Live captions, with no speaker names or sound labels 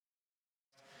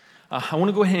I want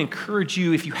to go ahead and encourage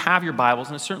you, if you have your Bibles,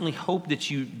 and I certainly hope that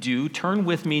you do, turn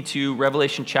with me to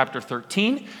Revelation chapter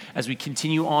 13 as we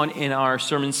continue on in our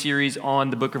sermon series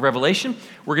on the book of Revelation.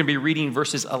 We're going to be reading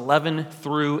verses 11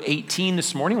 through 18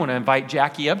 this morning. I want to invite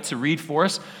Jackie up to read for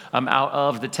us out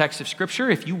of the text of Scripture.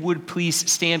 If you would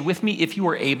please stand with me, if you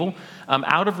are able,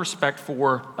 out of respect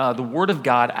for the Word of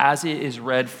God as it is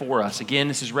read for us. Again,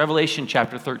 this is Revelation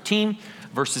chapter 13,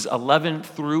 verses 11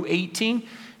 through 18.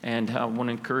 And I want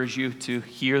to encourage you to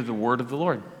hear the word of the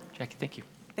Lord. Jackie, thank you.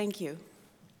 Thank you.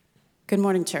 Good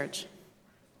morning, church.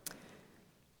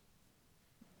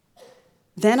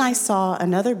 Then I saw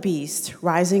another beast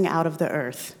rising out of the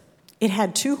earth. It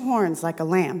had 2 horns like a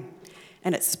lamb,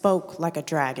 and it spoke like a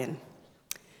dragon.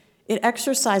 It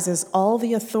exercises all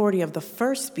the authority of the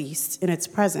first beast in its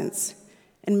presence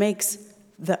and makes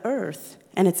the earth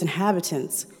and its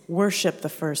inhabitants worship the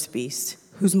first beast,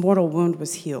 whose mortal wound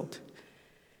was healed.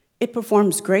 It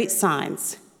performs great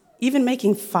signs, even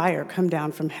making fire come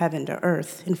down from heaven to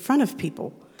earth in front of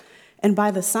people. And by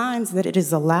the signs that it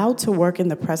is allowed to work in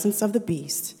the presence of the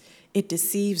beast, it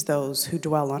deceives those who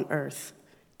dwell on earth,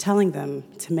 telling them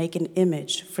to make an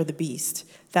image for the beast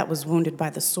that was wounded by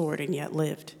the sword and yet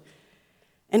lived.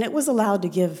 And it was allowed to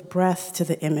give breath to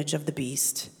the image of the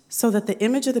beast, so that the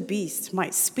image of the beast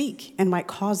might speak and might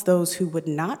cause those who would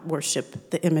not worship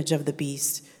the image of the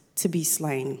beast to be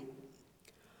slain.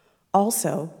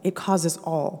 Also, it causes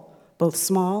all, both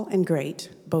small and great,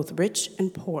 both rich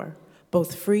and poor,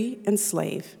 both free and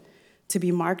slave, to be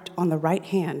marked on the right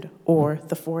hand or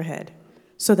the forehead,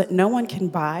 so that no one can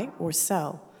buy or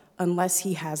sell unless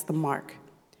he has the mark.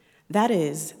 That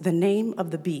is, the name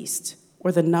of the beast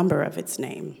or the number of its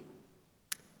name.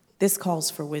 This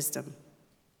calls for wisdom.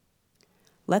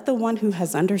 Let the one who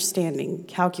has understanding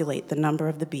calculate the number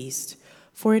of the beast,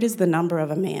 for it is the number of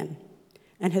a man,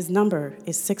 and his number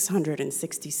is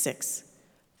 666.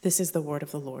 This is the word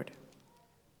of the Lord.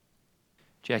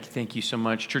 Jackie, thank you so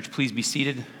much. Church, please be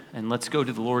seated, and let's go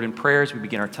to the Lord in prayer as we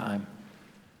begin our time.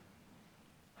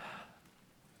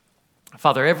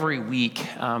 Father, every week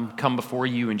come before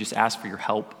you and just ask for your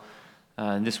help.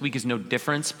 This week is no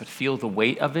difference, but feel the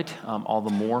weight of it all the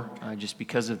more, just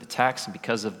because of the text and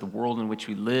because of the world in which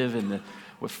we live and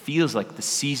what feels like the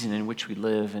season in which we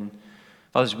live. And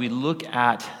Father, as we look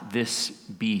at this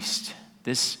beast,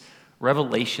 this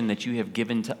revelation that you have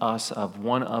given to us of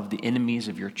one of the enemies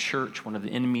of your church, one of the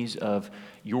enemies of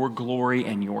your glory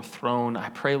and your throne, I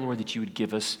pray, Lord, that you would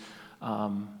give us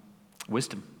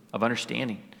wisdom of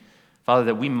understanding. Father,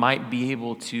 that we might be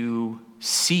able to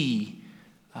see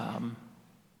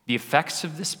the effects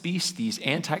of this beast, these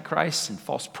antichrists and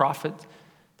false prophets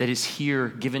that is here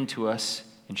given to us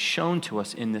and shown to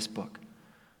us in this book.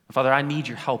 Father, I need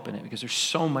your help in it because there's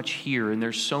so much here and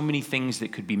there's so many things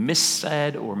that could be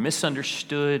missaid or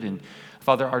misunderstood. And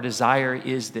Father, our desire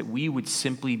is that we would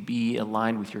simply be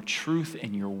aligned with your truth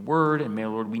and your word. And may,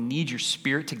 Lord, we need your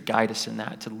Spirit to guide us in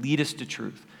that, to lead us to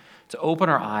truth, to open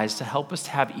our eyes, to help us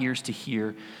to have ears to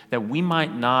hear, that we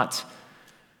might not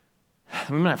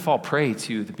fall prey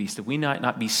to the beast, that we might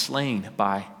not be slain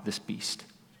by this beast.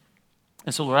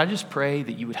 And so, Lord, I just pray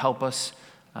that you would help us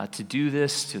to do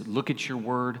this, to look at your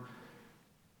word.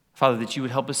 Father, that you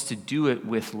would help us to do it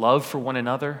with love for one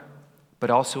another, but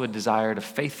also a desire to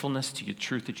faithfulness to your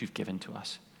truth that you've given to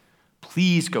us.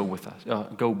 Please go with us,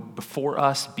 go before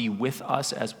us, be with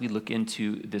us as we look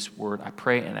into this word. I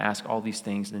pray and ask all these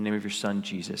things in the name of your Son,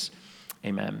 Jesus.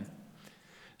 Amen.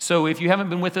 So if you haven't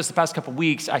been with us the past couple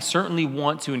weeks, I certainly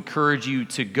want to encourage you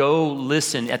to go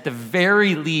listen at the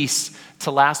very least to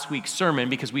last week's sermon,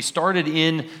 because we started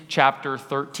in chapter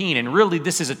 13. And really,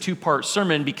 this is a 2-part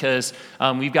sermon because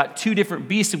we've got 2 different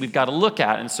beasts that we've got to look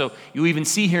at. And so you'll even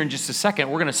see here in just a second,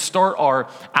 we're going to start our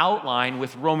outline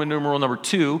with Roman numeral number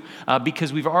 2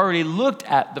 because we've already looked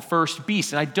at the first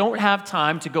beast. And I don't have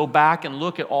time to go back and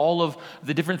look at all of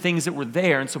the different things that were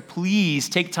there. And so please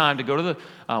take time to go to the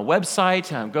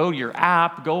website, go to your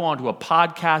app, go onto a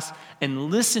podcast,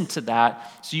 and listen to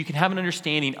that so you can have an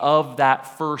understanding of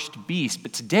that first beast.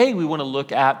 But today we want to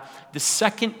look at the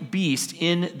second beast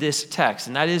in this text,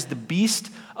 and that is the beast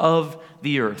of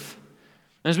the earth.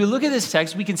 And as we look at this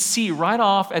text, we can see right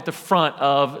off at the front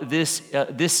of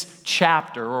this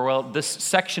chapter, or this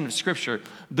section of Scripture,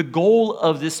 the goal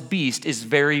of this beast is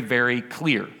very, very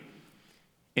clear.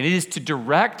 And it is to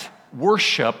direct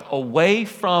worship away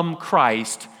from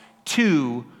Christ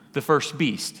to the first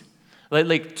beast.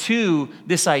 Like to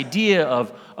this idea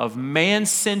of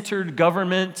man-centered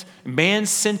government,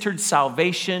 man-centered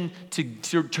salvation,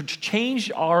 to change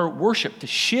our worship, to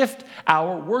shift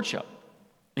our worship.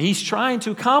 And he's trying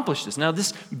to accomplish this. Now,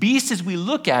 this beast, as we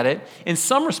look at it, in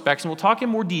some respects, and we'll talk in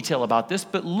more detail about this,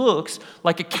 but looks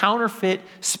like a counterfeit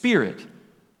spirit.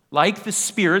 Like the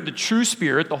Spirit, the true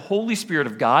Spirit, the Holy Spirit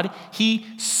of God, he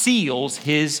seals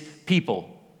his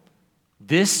people.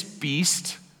 This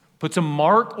beast puts a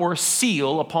mark or a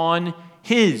seal upon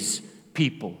his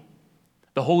people.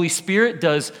 The Holy Spirit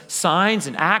does signs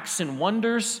and acts and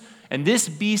wonders, and this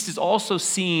beast is also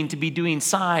seen to be doing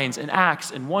signs and acts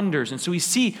and wonders. And so we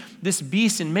see this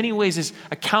beast in many ways as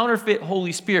a counterfeit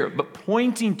Holy Spirit, but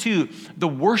pointing to the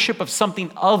worship of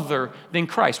something other than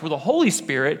Christ, where the Holy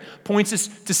Spirit points us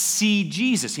to see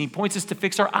Jesus. He points us to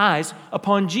fix our eyes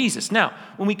upon Jesus. Now,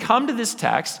 when we come to this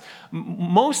text,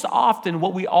 most often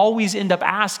what we always end up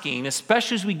asking,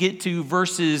 especially as we get to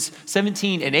verses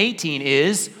 17 and 18,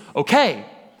 is, okay,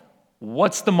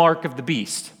 what's the mark of the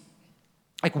beast?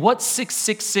 Like, what's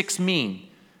 666 mean?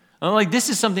 Like, this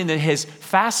is something that has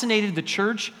fascinated the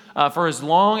church for as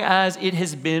long as it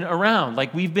has been around.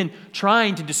 Like, we've been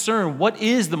trying to discern what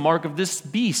is the mark of this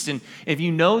beast. And if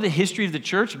you know the history of the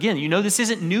church, again, you know this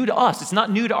isn't new to us. It's not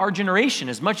new to our generation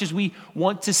as much as we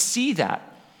want to see that.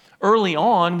 Early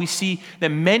on, we see that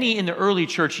many in the early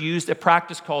church used a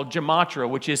practice called gematria,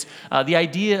 which is the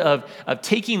idea of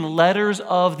taking letters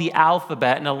of the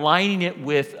alphabet and aligning it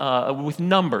with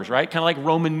numbers, right? Kind of like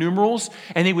Roman numerals.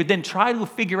 And they would then try to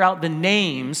figure out the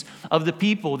names of the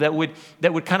people that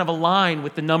would kind of align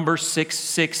with the number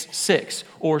 666.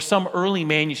 Or some early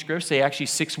manuscripts say actually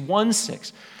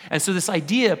 616. And so this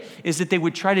idea is that they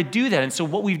would try to do that. And so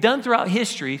what we've done throughout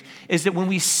history is that when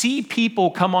we see people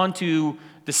come onto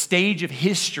the stage of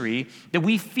history that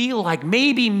we feel like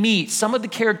maybe meet some of the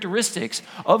characteristics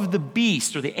of the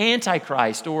beast or the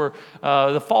Antichrist or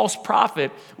the false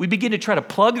prophet, we begin to try to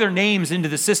plug their names into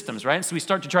the systems, right? So we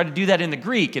start to try to do that in the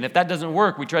Greek, and if that doesn't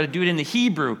work, we try to do it in the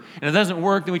Hebrew, and if it doesn't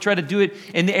work, then we try to do it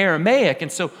in the Aramaic.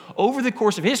 And so over the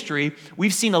course of history,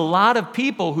 we've seen a lot of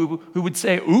people who would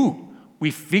say, ooh, we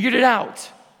figured it out.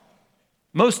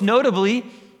 Most notably,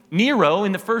 Nero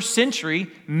in the first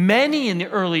century, many in the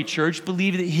early church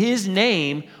believed that his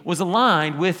name was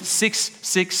aligned with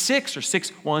 666 or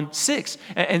 616.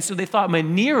 And so they thought,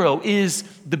 man, Nero is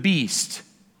the beast.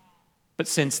 But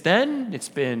since then, it's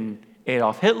been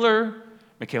Adolf Hitler,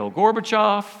 Mikhail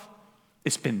Gorbachev,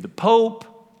 it's been the Pope,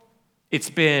 it's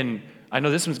been, I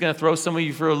know this one's going to throw some of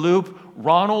you for a loop,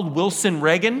 Ronald Wilson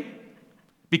Reagan.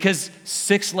 Because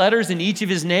 6 letters in each of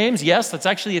his names, yes, that's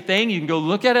actually a thing. You can go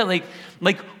look at it.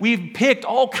 Like we've picked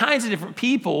all kinds of different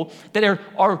people that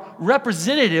are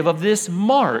representative of this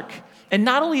mark. And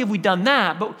not only have we done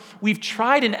that, but we've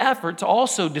tried an effort to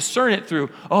also discern it through,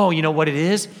 oh, you know what it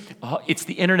is? It's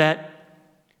the internet.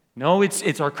 No,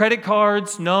 it's our credit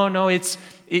cards. No, it's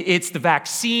the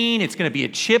vaccine. It's going to be a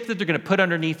chip that they're going to put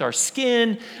underneath our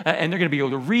skin, and they're going to be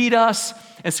able to read us.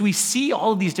 And so we see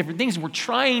all of these different things, and we're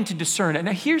trying to discern it.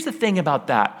 Now, here's the thing about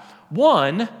that.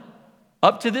 One,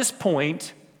 up to this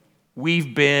point,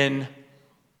 we've been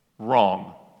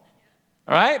wrong.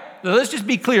 All right? So let's just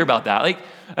be clear about that. Like,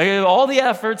 all the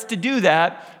efforts to do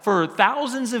that for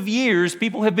thousands of years,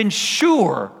 people have been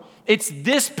sure it's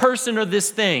this person or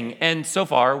this thing, and so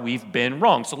far we've been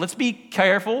wrong. So let's be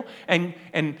careful and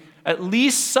at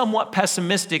least somewhat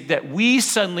pessimistic that we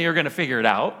suddenly are going to figure it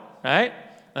out, right?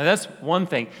 Now that's one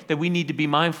thing that we need to be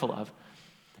mindful of.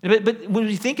 But when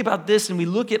we think about this and we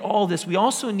look at all this, we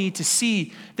also need to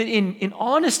see that in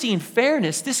honesty and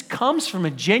fairness, this comes from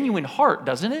a genuine heart,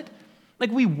 doesn't it?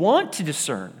 Like we want to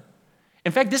discern.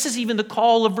 In fact, this is even the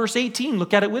call of verse 18.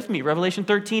 Look at it with me, Revelation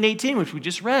 13:18, which we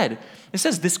just read. It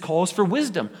says, this calls for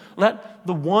wisdom. Let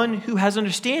the one who has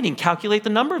understanding calculate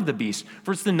the number of the beast,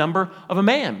 for it's the number of a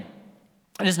man.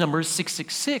 And his number is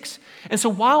 666. And so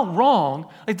while wrong,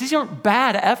 like these aren't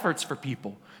bad efforts for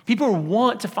people. People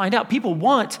want to find out. People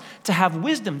want to have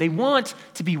wisdom. They want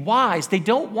to be wise. They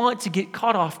don't want to get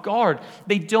caught off guard.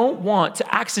 They don't want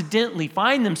to accidentally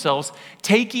find themselves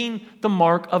taking the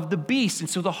mark of the beast. And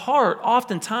so the heart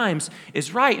oftentimes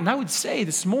is right. And I would say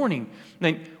this morning,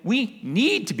 like, we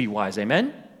need to be wise,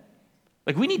 amen?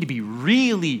 Like we need to be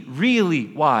really, really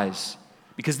wise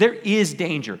because there is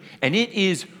danger and it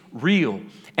is real.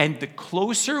 And the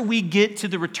closer we get to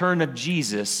the return of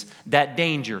Jesus, that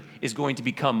danger is going to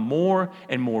become more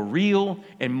and more real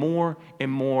and more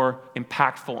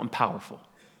impactful and powerful.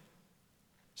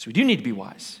 So we do need to be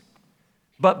wise.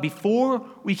 But before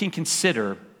we can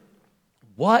consider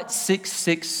what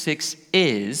 666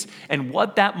 is and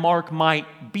what that mark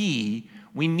might be,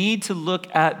 we need to look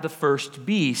at the first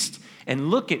beast and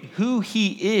look at who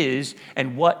he is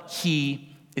and what he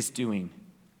is doing.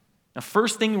 Now,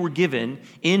 first thing we're given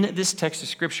in this text of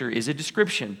Scripture is a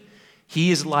description. He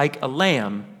is like a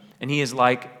lamb, and he is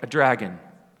like a dragon.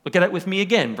 Look at it with me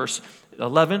again, verse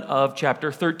 11 of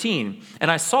chapter 13.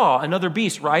 And I saw another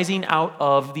beast rising out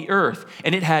of the earth,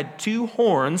 and it had two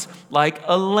horns like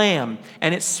a lamb,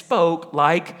 and it spoke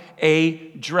like a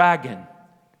dragon.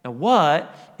 Now,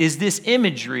 what is this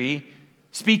imagery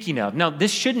speaking of? Now,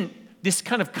 this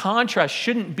kind of contrast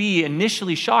shouldn't be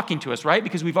initially shocking to us, right?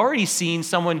 Because we've already seen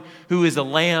someone who is a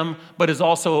lamb, but is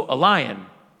also a lion,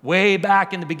 way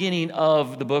back in the beginning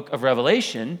of the book of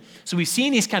Revelation. So we've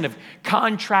seen these kind of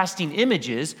contrasting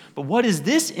images, but what is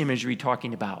this imagery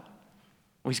talking about?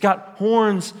 Well, he's got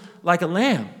horns like a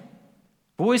lamb,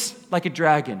 voice like a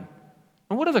dragon.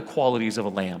 And what are the qualities of a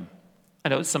lamb? I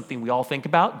know it's something we all think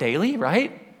about daily,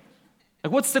 right?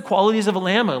 Like, what's the qualities of a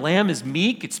lamb? A lamb is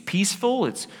meek, it's peaceful,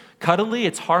 it's cuddly,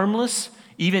 it's harmless.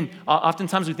 Even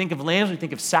oftentimes we think of lambs, we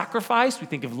think of sacrifice, we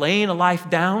think of laying a life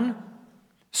down.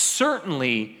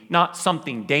 Certainly not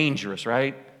something dangerous,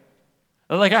 right?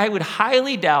 Like, I would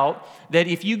highly doubt that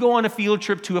if you go on a field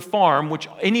trip to a farm, which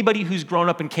anybody who's grown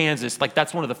up in Kansas, like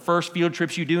that's one of the first field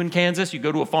trips you do in Kansas, you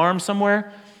go to a farm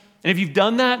somewhere. And if you've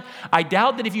done that, I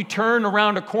doubt that if you turn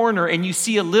around a corner and you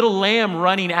see a little lamb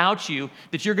running at you,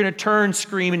 that you're going to turn,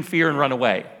 scream in fear, and run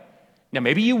away. Now,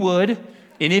 maybe you would.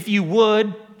 And if you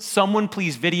would, someone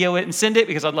please video it and send it,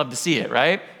 because I'd love to see it,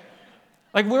 right?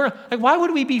 Why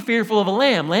would we be fearful of a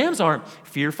lamb? Lambs aren't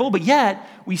fearful, but yet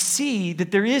we see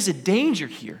that there is a danger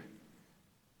here.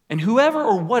 And whoever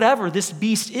or whatever this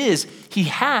beast is, he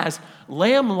has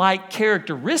lamb-like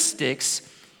characteristics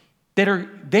that are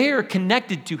there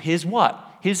connected to his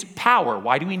what? His power.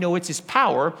 Why do we know it's his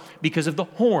power? Because of the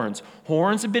horns.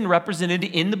 Horns have been represented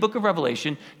in the book of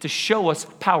Revelation to show us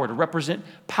power, to represent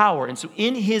power. And so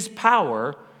in his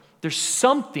power, there's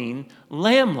something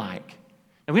lamb-like.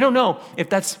 And we don't know if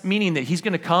that's meaning that he's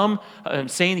going to come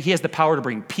saying that he has the power to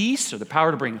bring peace or the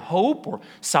power to bring hope or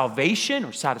salvation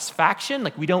or satisfaction.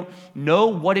 Like, we don't know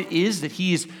what it is that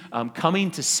he is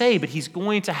coming to say, but he's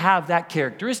going to have that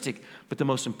characteristic. But the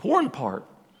most important part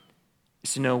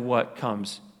is to know what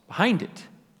comes behind it.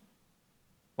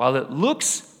 While it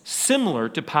looks similar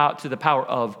to the power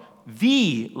of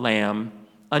the lamb,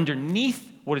 underneath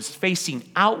what is facing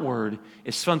outward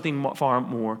is something far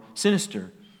more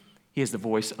sinister. He has the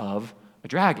voice of a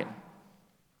dragon.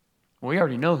 Well, we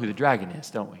already know who the dragon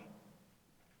is, don't we?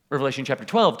 Revelation chapter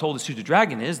 12 told us who the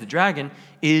dragon is. The dragon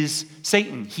is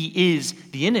Satan. He is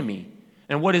the enemy.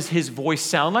 And what does his voice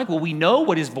sound like? Well, we know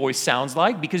what his voice sounds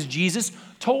like because Jesus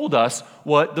told us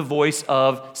what the voice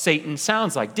of Satan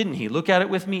sounds like, didn't he? Look at it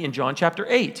with me in John chapter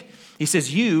 8. He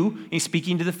says, you, he's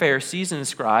speaking to the Pharisees and the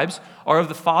scribes, are of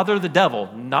the father of the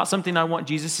devil. Not something I want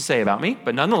Jesus to say about me,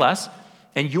 but nonetheless,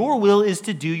 and your will is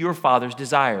to do your father's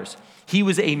desires. He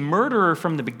was a murderer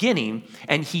from the beginning,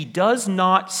 and he does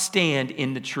not stand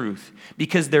in the truth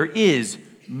because there is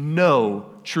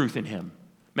no truth in him.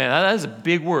 Man, that is a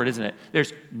big word, isn't it?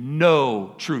 There's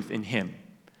no truth in him.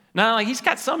 Not like he's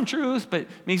got some truth, but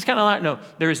he's kind of like, no,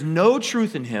 there is no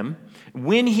truth in him.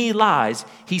 When he lies,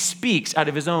 he speaks out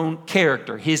of his own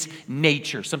character, his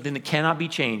nature, something that cannot be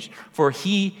changed, for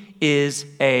he is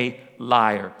a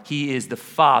liar. He is the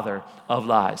father of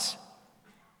lies.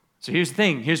 So here's the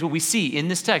thing. Here's what we see in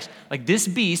this text. Like, this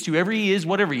beast, whoever he is,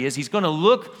 whatever he is, he's going to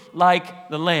look like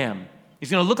the lamb.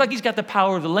 He's going to look like he's got the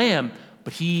power of the lamb,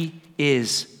 but he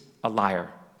is a liar.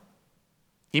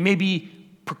 He may be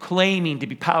proclaiming to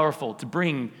be powerful, to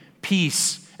bring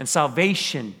peace and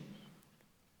salvation,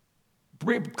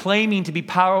 claiming to be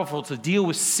powerful to deal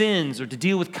with sins or to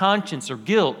deal with conscience or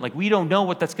guilt. Like, we don't know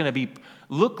what that's going to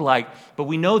look like, but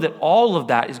we know that all of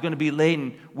that is going to be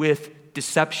laden with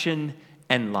deception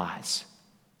and lies.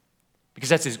 Because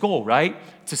that's his goal, right?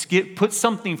 To put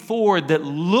something forward that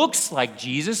looks like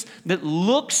Jesus, that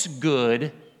looks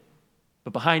good,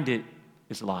 but behind it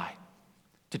is a lie.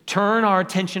 To turn our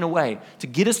attention away, to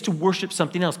get us to worship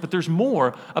something else. But there's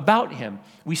more about him.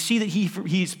 We see that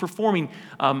he's performing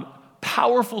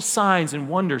powerful signs and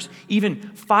wonders, even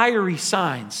fiery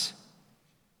signs.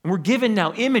 And we're given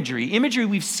now imagery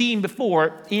we've seen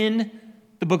before in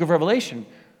the book of Revelation.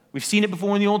 We've seen it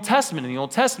before in the Old Testament. In the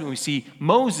Old Testament, we see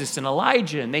Moses and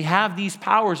Elijah, and they have these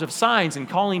powers of signs and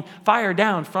calling fire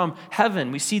down from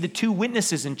heaven. We see the two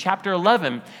witnesses in chapter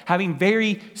 11 having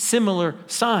very similar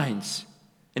signs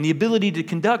and the ability to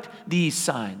conduct these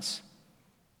signs.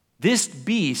 This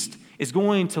beast is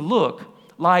going to look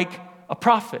like a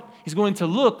prophet. He's going to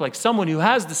look like someone who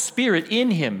has the Spirit in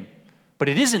him, but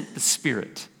it isn't the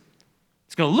Spirit.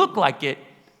 It's going to look like it,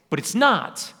 but it's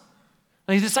not.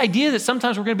 Like, this idea that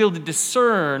sometimes we're going to be able to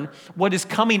discern what is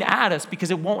coming at us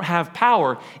because it won't have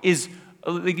power is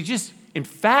just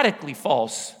emphatically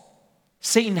false.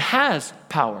 Satan has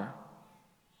power.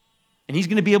 And he's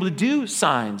going to be able to do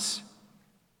signs.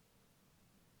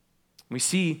 We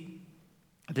see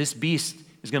this beast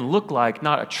is going to look like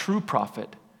not a true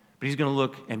prophet, but he's going to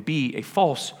look and be a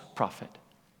false prophet.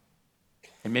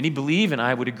 And many believe, and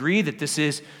I would agree, that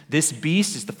this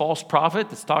beast is the false prophet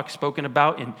that's spoken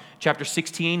about in chapter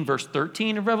 16, verse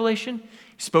 13 of Revelation,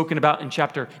 spoken about in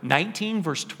chapter 19,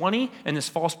 verse 20, and this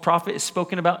false prophet is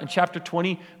spoken about in chapter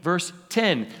 20, verse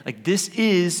 10. Like, this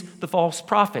is the false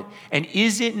prophet. And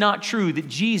is it not true that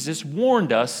Jesus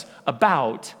warned us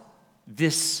about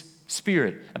this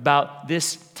spirit, about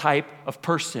this type of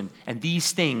person, and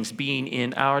these things being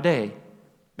in our day?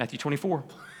 Matthew 24.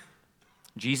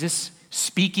 Jesus,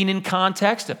 speaking in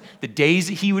context of the days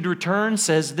that he would return,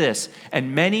 says this,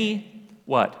 and many,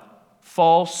 what?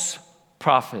 False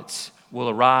prophets will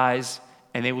arise,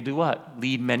 and they will do what?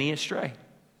 Lead many astray.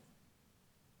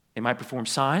 They might perform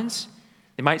signs.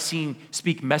 They might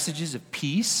speak messages of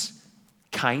peace,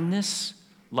 kindness,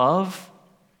 love.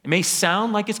 It may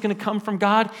sound like it's going to come from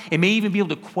God. It may even be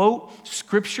able to quote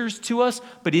scriptures to us,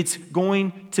 but it's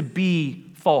going to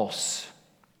be false.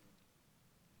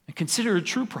 And consider a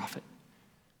true prophet.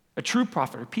 A true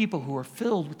prophet are people who are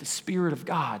filled with the Spirit of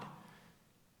God.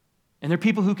 And they're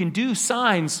people who can do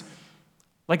signs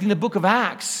like in the book of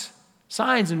Acts.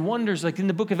 Signs and wonders like in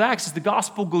the book of Acts as the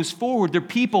gospel goes forward. They're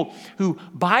people who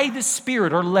by the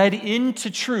Spirit are led into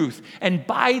truth and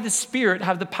by the Spirit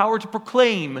have the power to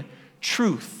proclaim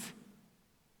truth.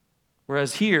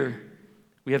 Whereas here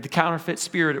we have the counterfeit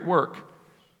spirit at work.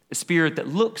 A spirit that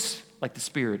looks like the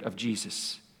Spirit of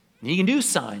Jesus. And he can do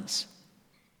signs.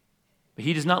 But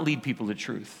he does not lead people to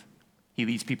truth. He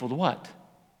leads people to what?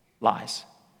 Lies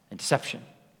and deception.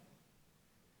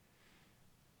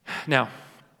 Now,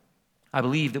 I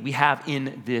believe that we have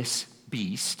in this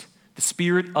beast the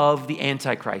spirit of the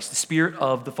Antichrist, the spirit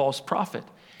of the false prophet.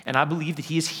 And I believe that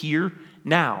he is here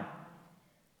now.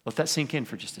 Let that sink in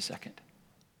for just a second.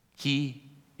 He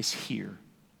is here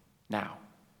now.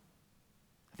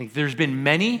 I think there's been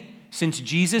many since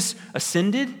Jesus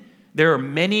ascended. There are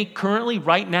many currently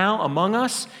right now among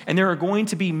us, and there are going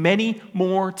to be many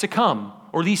more to come,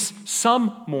 or at least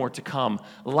some more to come,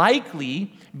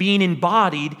 likely being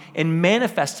embodied and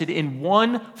manifested in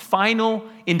one final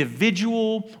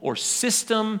individual or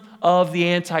system of the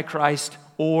Antichrist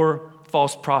or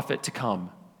false prophet to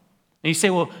come. And you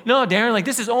say, well, no, Darren, like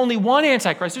this is only one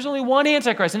Antichrist. There's only one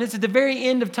Antichrist, and it's at the very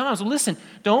end of time. So listen,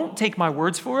 don't take my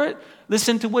words for it.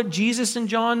 Listen to what Jesus and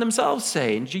John themselves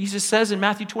say. And Jesus says in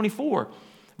Matthew 24,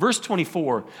 verse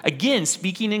 24, again,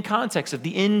 speaking in context of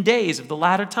the end days of the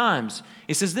latter times,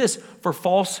 it says this, for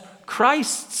false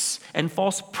Christs and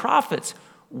false prophets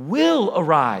will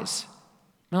arise.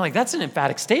 Now, like that's an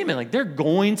emphatic statement. Like they're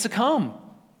going to come.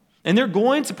 And they're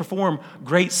going to perform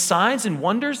great signs and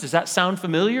wonders. Does that sound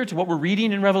familiar to what we're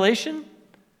reading in Revelation?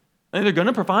 And they're going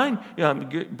to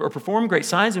perform great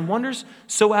signs and wonders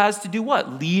so as to do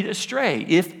what? Lead astray,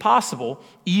 if possible,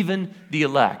 even the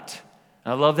elect.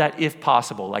 And I love that if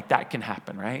possible, like that can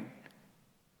happen, right?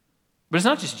 But it's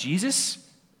not just Jesus.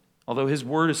 Although his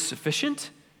word is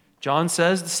sufficient, John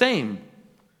says the same.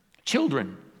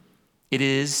 Children, it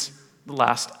is the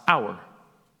last hour.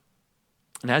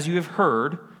 And as you have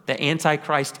heard, the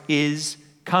Antichrist is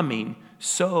coming,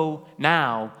 so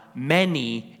now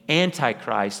many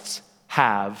Antichrists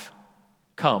have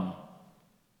come.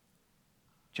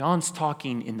 John's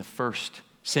talking in the first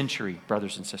century,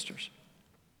 brothers and sisters.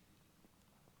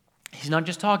 He's not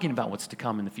just talking about what's to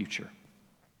come in the future.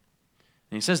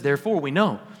 And he says, therefore, we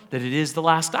know that it is the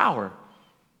last hour.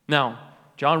 Now,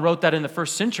 John wrote that in the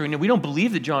first century, and we don't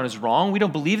believe that John is wrong. We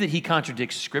don't believe that he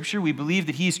contradicts Scripture. We believe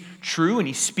that he's true and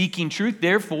he's speaking truth.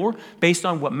 Therefore, based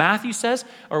on what Matthew says,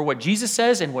 or what Jesus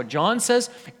says, and what John says,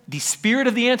 the spirit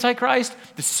of the Antichrist,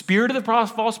 the spirit of the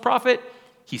false prophet,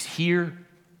 he's here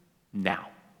now.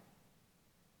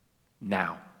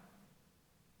 Now.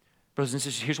 Brothers and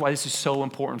sisters, here's why this is so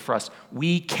important for us.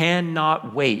 We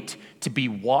cannot wait to be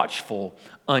watchful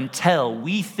until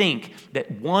we think that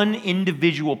one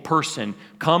individual person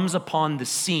comes upon the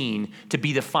scene to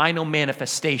be the final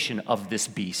manifestation of this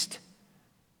beast.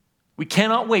 We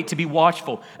cannot wait to be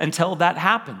watchful until that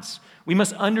happens. We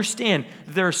must understand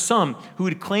that there are some who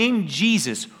would claim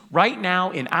Jesus right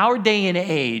now in our day and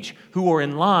age who are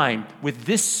in line with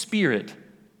this spirit.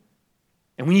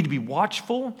 And we need to be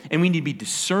watchful, and we need to be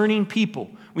discerning people.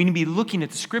 We need to be looking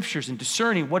at the Scriptures and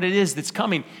discerning what it is that's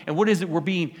coming and what is it we're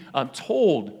being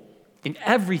told in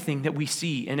everything that we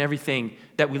see and everything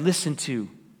that we listen to.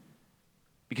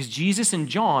 Because Jesus and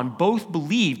John both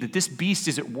believe that this beast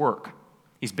is at work.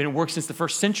 He's been at work since the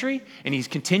first century, and he's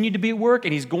continued to be at work,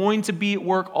 and he's going to be at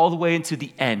work all the way into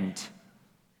the end.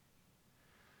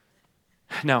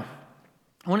 Now,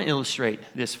 I want to illustrate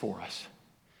this for us.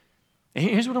 And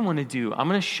here's what I want to do. I'm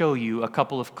going to show you a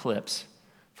couple of clips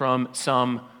from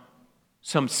some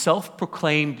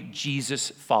self-proclaimed Jesus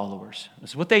followers.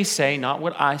 This is what they say, not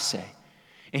what I say.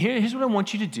 And here's what I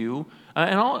want you to do,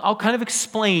 and I'll kind of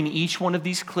explain each one of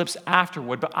these clips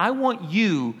afterward, but I want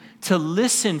you to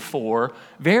listen for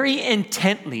very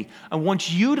intently. I want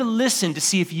you to listen to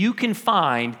see if you can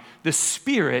find the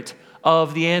spirit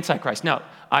of the Antichrist. Now,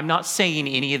 I'm not saying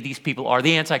any of these people are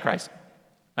the Antichrist,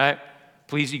 all right?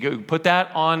 Please, you go put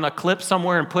that on a clip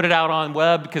somewhere and put it out on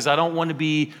web, because I don't want to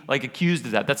be accused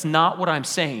of that. That's not what I'm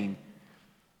saying.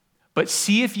 But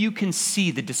see if you can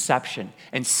see the deception,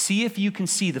 and see if you can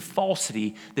see the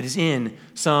falsity that is in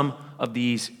some of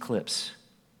these clips.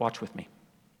 Watch with me.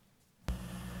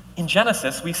 In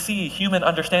Genesis, we see human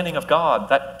understanding of God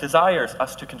that desires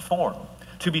us to conform,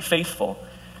 to be faithful,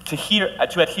 to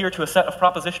adhere to a set of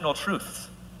propositional truths.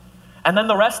 And then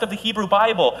the rest of the Hebrew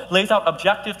Bible lays out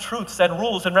objective truths and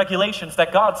rules and regulations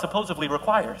that God supposedly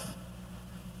requires.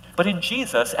 But in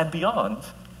Jesus and beyond,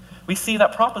 we see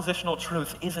that propositional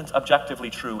truth isn't objectively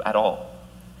true at all.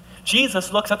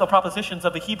 Jesus looks at the propositions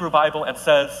of the Hebrew Bible and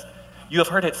says, "You have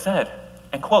heard it said,"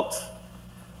 and quotes,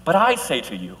 "But I say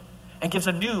to you," and gives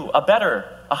a new, a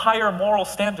better, a higher moral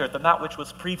standard than that which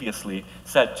was previously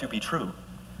said to be true.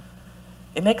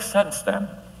 It makes sense then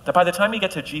that by the time we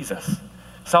get to Jesus,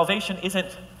 salvation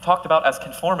isn't talked about as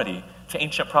conformity to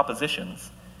ancient propositions,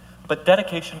 but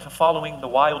dedication to following the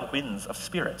wild winds of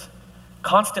spirit,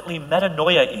 constantly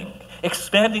metanoia-ing,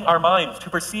 expanding our minds to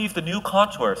perceive the new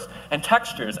contours and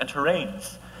textures and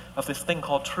terrains of this thing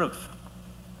called truth.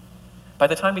 By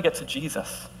the time we get to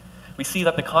Jesus, we see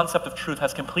that the concept of truth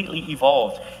has completely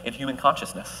evolved in human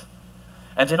consciousness.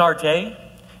 And in our day,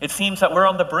 it seems that we're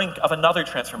on the brink of another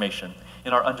transformation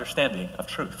in our understanding of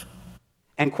truth.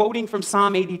 And quoting from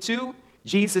Psalm 82,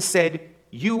 Jesus said,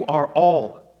 "You are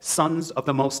all sons of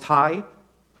the Most High.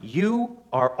 You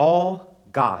are all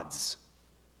gods."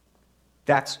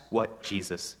 That's what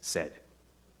Jesus said.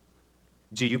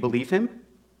 Do you believe him?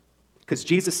 Because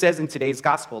Jesus says in today's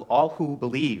gospel, all who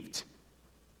believe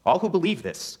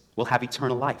this will have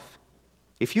eternal life.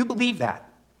 If you believe that,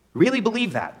 really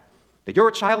believe that you're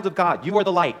a child of God, you are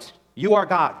the light, you are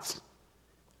God's,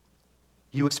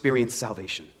 you experience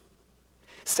salvation.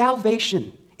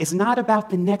 Salvation is not about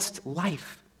the next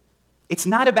life. It's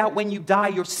not about when you die,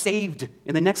 you're saved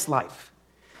in the next life.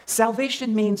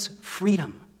 Salvation means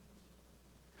freedom.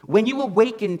 When you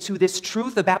awaken to this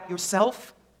truth about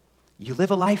yourself, you live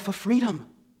a life of freedom.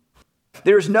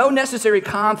 There's no necessary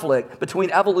conflict between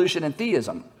evolution and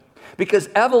theism, because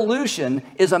evolution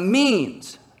is a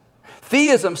means.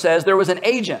 Theism says there was an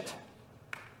agent.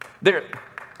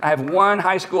 I have one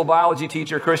high school biology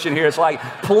teacher, Christian, here. It's like,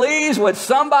 please, would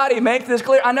somebody make this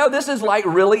clear? I know this is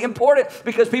really important,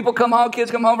 because kids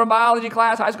come home from biology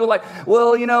class, high school,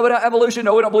 well, but evolution,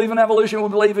 no, we don't believe in evolution, we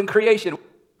believe in creation.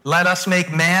 Let us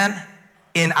make man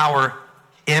in our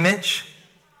image.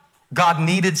 God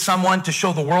needed someone to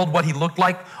show the world what he looked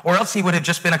like, or else he would have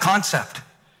just been a concept.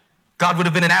 God would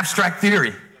have been an abstract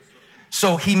theory.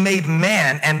 So he made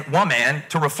man and woman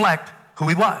to reflect who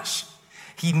he was.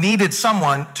 He needed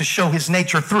someone to show his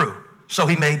nature through, so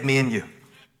he made me and you.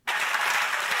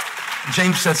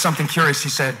 James said something curious. He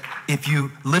said, if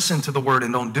you listen to the word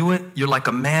and don't do it, you're like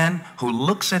a man who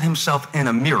looks at himself in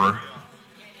a mirror.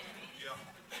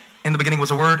 In the beginning was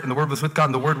a word, and the word was with God,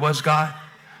 and the word was God.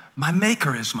 My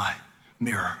maker is my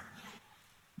mirror.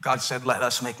 God said, let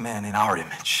us make man in our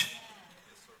image,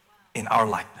 in our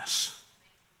likeness.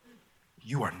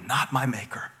 You are not my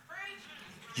maker.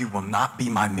 You will not be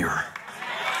my mirror.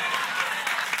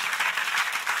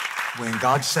 When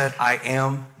God said, I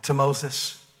am to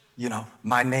Moses,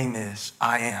 my name is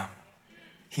I am.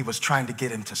 He was trying to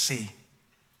get him to see,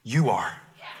 you are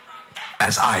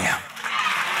as I am.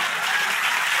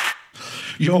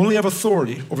 You only have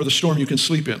authority over the storm you can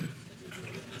sleep in.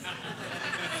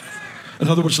 In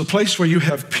other words, the place where you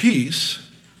have peace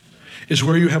is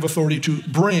where you have authority to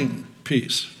bring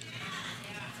peace.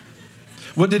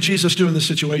 What did Jesus do in this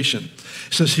situation?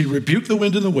 It says he rebuked the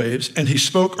wind and the waves, and he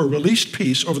spoke or released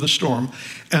peace over the storm,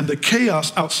 and the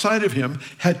chaos outside of him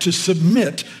had to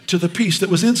submit to the peace that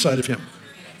was inside of him.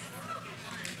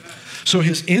 So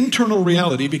his internal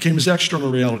reality became his external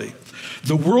reality.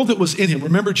 The world that was in him,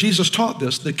 remember Jesus taught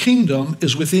this, the kingdom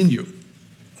is within you.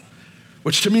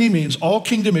 Which to me means all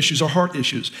kingdom issues are heart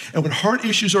issues. And when heart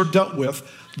issues are dealt with,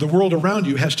 the world around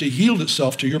you has to yield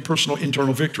itself to your personal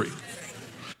internal victory.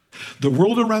 the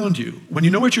world around you, when you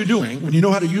know what you're doing, when you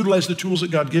know how to utilize the tools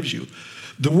that God gives you,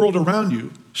 the world around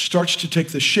you starts to take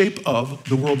the shape of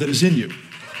the world that is in you.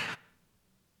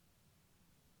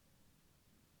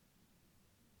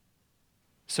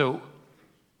 So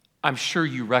I'm sure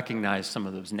you recognize some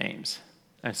of those names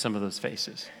and some of those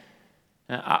faces.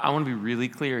 And I want to be really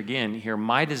clear again here.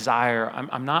 My desire,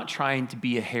 I'm not trying to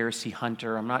be a heresy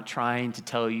hunter. I'm not trying to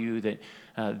tell you that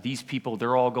these people,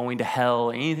 they're all going to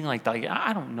hell, anything like that.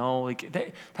 I don't know.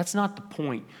 That's not the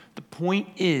point. The point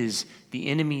is the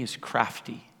enemy is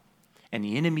crafty and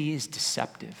the enemy is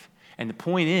deceptive. And the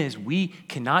point is, we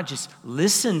cannot just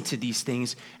listen to these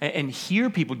things and hear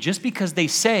people just because they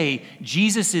say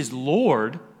Jesus is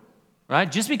Lord,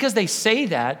 right? Just because they say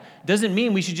that doesn't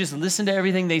mean we should just listen to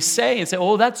everything they say and say,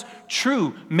 oh, that's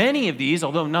true. Many of these,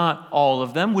 although not all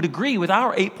of them, would agree with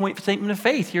our 8-point statement of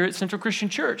faith here at Central Christian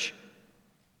Church.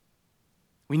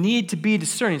 We need to be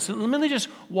discerning. So let me just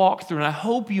walk through, and I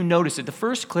hope you notice it. The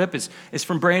first clip is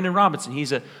from Brandon Robinson.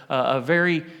 He's a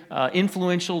very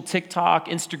influential TikTok,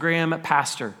 Instagram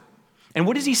pastor. And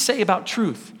what does he say about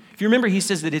truth? If you remember, he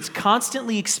says that it's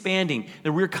constantly expanding,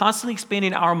 that we're constantly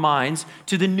expanding our minds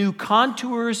to the new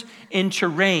contours and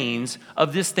terrains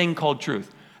of this thing called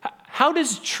truth. How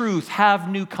does truth have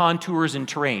new contours and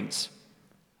terrains?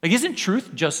 Isn't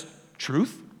truth just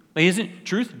truth? Isn't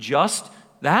truth just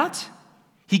that?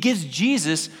 He gives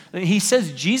Jesus, he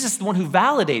says Jesus is the one who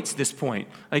validates this point.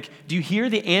 Do you hear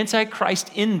the Antichrist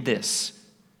in this?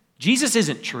 Jesus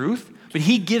isn't truth, but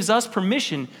he gives us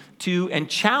permission to and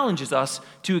challenges us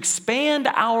to expand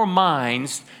our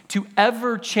minds to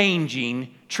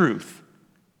ever-changing truth.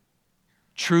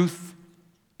 Truth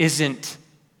isn't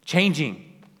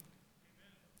changing.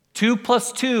 2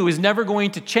 plus 2 is never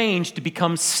going to change to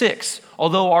become 6,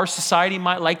 although our society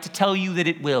might like to tell you that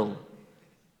it will.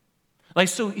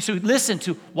 So listen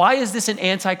to, why is this an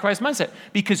Antichrist mindset?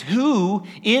 Because who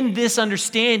in this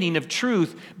understanding of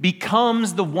truth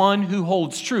becomes the one who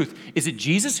holds truth? Is it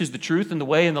Jesus who's the truth and the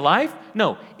way and the life?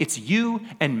 No, it's you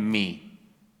and me.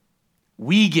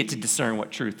 We get to discern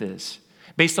what truth is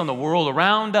based on the world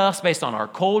around us, based on our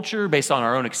culture, based on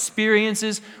our own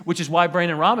experiences, which is why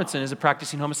Brandon Robinson is a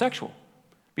practicing homosexual.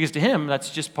 Because to him, that's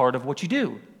just part of what you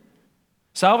do.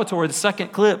 Salvatore, the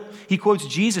second clip, he quotes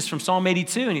Jesus from Psalm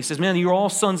 82, and he says, man, you're all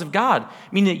sons of God,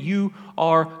 meaning that you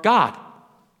are God.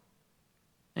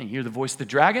 And you hear the voice of the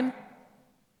dragon?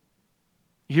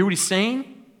 You hear what he's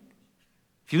saying?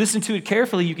 If you listen to it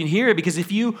carefully, you can hear it, because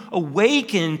if you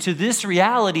awaken to this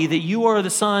reality that you are the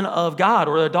son of God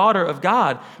or a daughter of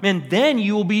God, man, then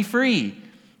you will be free.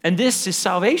 And this is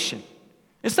salvation.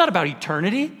 It's not about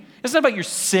eternity. It's not about your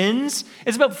sins.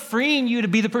 It's about freeing you to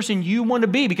be the person you want to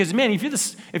be. Because, man,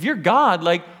 if you're God,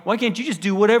 why can't you just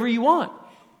do whatever you want?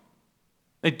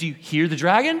 Do you hear the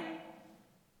dragon?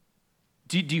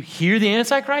 Do you hear the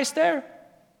Antichrist there?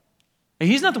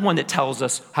 He's not the one that tells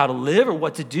us how to live or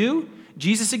what to do.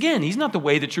 Jesus, again, he's not the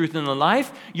way, the truth, and the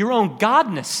life. Your own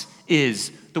godness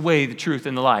is the way, the truth,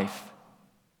 and the life.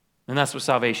 And that's what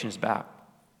salvation is about.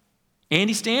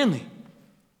 Andy Stanley.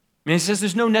 And he says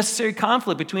there's no necessary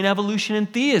conflict between evolution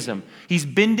and theism. He's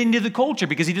bending to the culture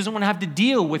because he doesn't want to have to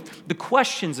deal with the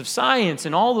questions of science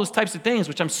and all those types of things,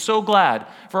 which I'm so glad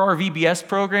for our VBS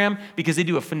program, because they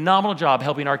do a phenomenal job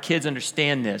helping our kids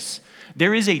understand this.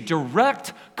 There is a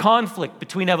direct conflict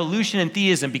between evolution and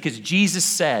theism because Jesus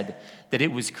said that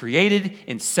it was created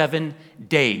in 7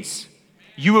 days.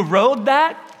 You erode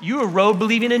that, you erode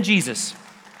believing in Jesus.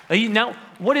 Now,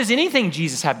 what does anything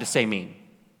Jesus have to say mean?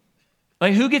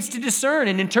 Who gets to discern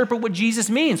and interpret what Jesus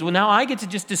means? Well, now I get to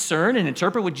just discern and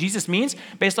interpret what Jesus means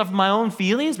based off of my own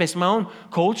feelings, based on my own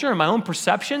culture and my own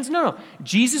perceptions. No.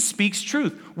 Jesus speaks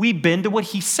truth. We bend to what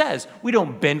he says. We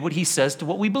don't bend what he says to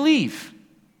what we believe.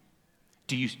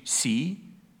 Do you see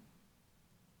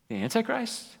the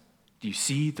Antichrist? Do you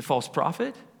see the false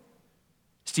prophet?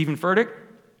 Stephen Furtick,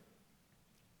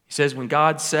 he says, when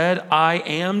God said, I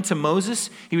am to Moses,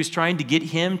 he was trying to get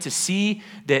him to see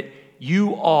that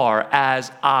you are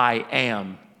as I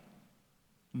am.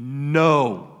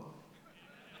 No.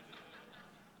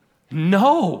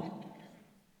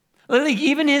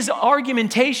 Even his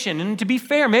argumentation, and to be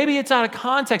fair, maybe it's out of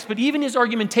context, but even his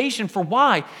argumentation for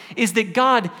why is that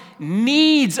God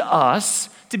needs us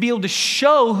to be able to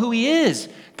show who he is.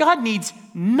 God needs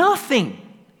nothing.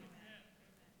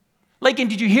 And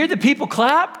did you hear the people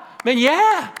clap? Man,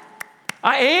 yeah,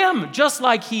 I am just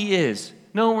like he is.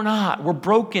 No, we're not. We're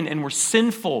broken and we're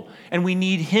sinful, and we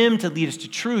need him to lead us to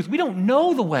truth. We don't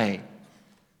know the way.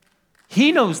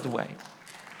 He knows the way.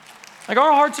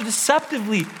 Our hearts are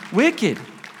deceptively wicked.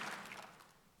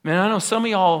 Man, I know some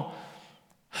of y'all,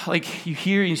 Like you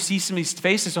see some of these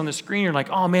faces on the screen, you're like,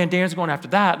 oh man, Darren's going after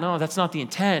that. No, that's not the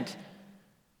intent.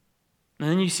 And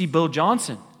then you see Bill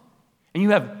Johnson, and you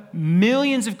have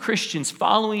millions of Christians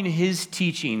following his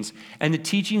teachings and the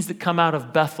teachings that come out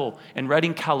of Bethel and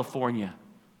Redding, California.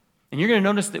 And you're going to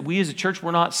notice that we as a church,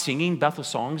 we're not singing Bethel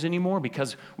songs anymore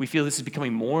because we feel this is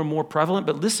becoming more and more prevalent.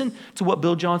 But listen to what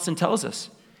Bill Johnson tells us.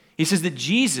 He says that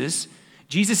Jesus'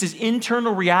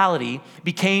 internal reality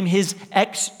became his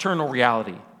external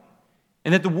reality.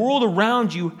 And that the world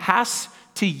around you has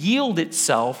to yield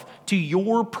itself to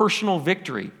your personal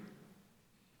victory.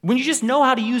 When you just know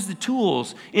how to use the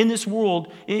tools in this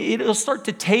world, it'll start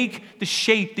to take the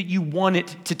shape that you want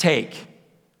it to take.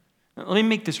 Now, let me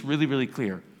make this really, really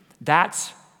clear.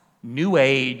 That's New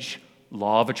Age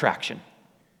law of attraction.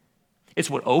 It's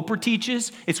what Oprah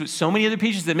teaches. It's what so many other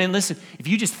teachers that, man, listen, if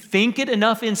you just think it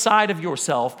enough inside of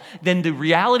yourself, then the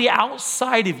reality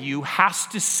outside of you has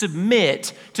to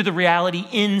submit to the reality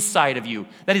inside of you.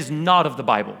 That is not of the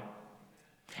Bible.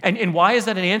 And why is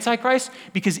that an antichrist?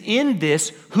 Because in this,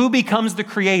 who becomes the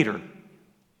creator?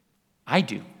 I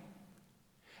do.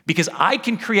 Because I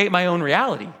can create my own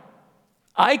reality.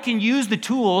 I can use the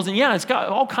tools, and yeah, it's got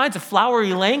all kinds of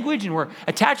flowery language, and we're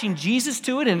attaching Jesus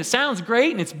to it, and it sounds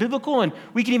great, and it's biblical, and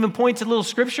we can even point to little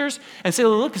scriptures and say,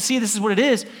 look, see, this is what it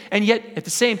is. And yet, at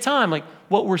the same time, like,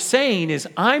 what we're saying is,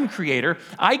 I'm creator.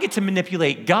 I get to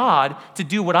manipulate God to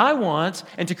do what I want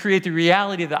and to create the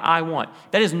reality that I want.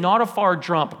 That is not a far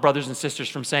jump, brothers and sisters,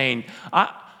 from saying,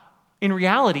 in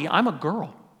reality, I'm a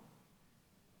girl.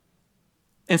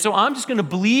 And so I'm just going to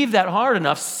believe that hard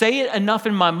enough, say it enough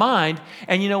in my mind,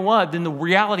 and you know what? Then the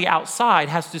reality outside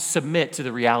has to submit to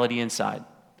the reality inside.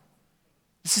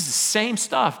 This is the same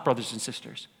stuff, brothers and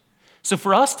sisters. So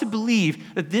for us to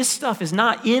believe that this stuff is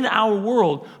not in our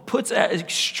world puts at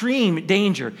extreme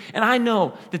danger. And I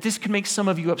know that this could make some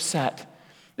of you upset,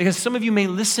 because some of you may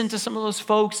listen to some of those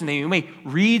folks and you may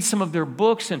read some of their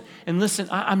books. And listen,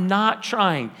 I'm not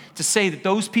trying to say that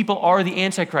those people are the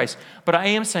Antichrist, but I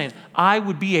am saying I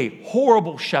would be a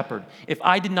horrible shepherd if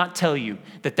I did not tell you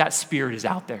that that spirit is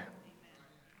out there.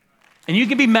 And you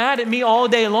can be mad at me all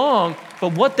day long,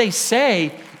 but what they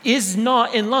say is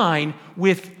not in line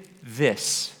with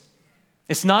this.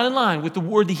 It's not in line with the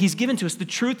word that he's given to us, the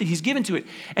truth that he's given to it.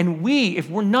 And we, if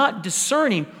we're not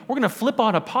discerning, we're going to flip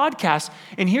on a podcast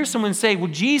and hear someone say,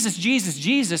 well, Jesus, Jesus,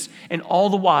 Jesus, and all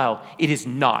the while, it is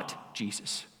not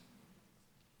Jesus.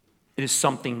 It is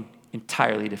something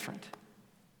entirely different.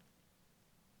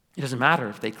 It doesn't matter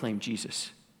if they claim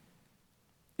Jesus.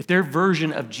 If their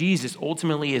version of Jesus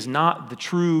ultimately is not the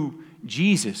true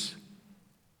Jesus,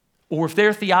 or if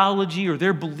their theology or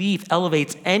their belief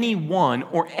elevates anyone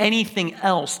or anything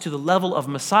else to the level of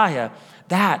Messiah,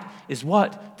 that is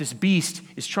what this beast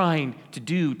is trying to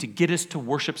do to get us to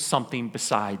worship something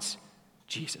besides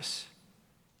Jesus.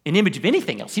 An image of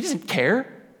anything else. He doesn't care.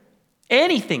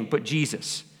 Anything but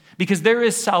Jesus. Because there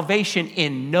is salvation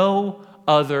in no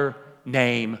other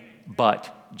name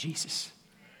but Jesus.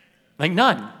 Like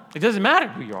none. It doesn't matter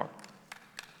who you are.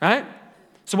 Right?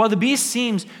 So while the beast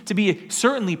seems to be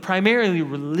certainly primarily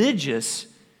religious,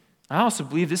 I also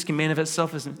believe this can manifest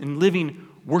itself as in living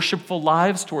worshipful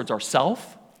lives towards ourselves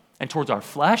and towards our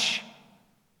flesh,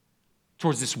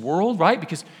 towards this world, right?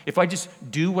 Because if I just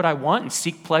do what I want and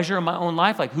seek pleasure in my own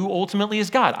life, like who ultimately is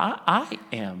God? I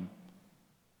am.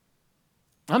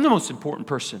 I'm the most important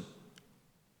person.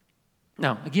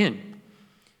 Now, again,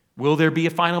 will there be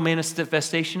a final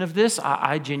manifestation of this?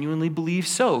 I genuinely believe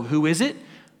so. Who is it?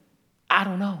 I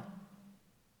don't know.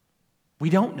 We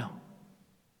don't know.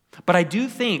 But I do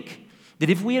think that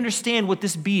if we understand what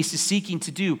this beast is seeking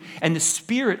to do, and the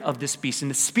spirit of this beast,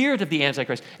 and the spirit of the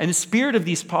Antichrist, and the spirit of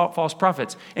these false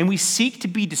prophets, and we seek to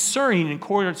be discerning in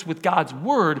accordance with God's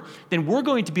word, then we're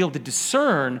going to be able to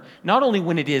discern not only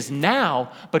when it is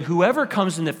now, but whoever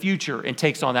comes in the future and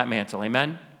takes on that mantle.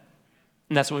 Amen?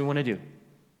 And that's what we want to do.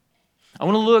 I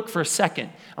want to look for a second.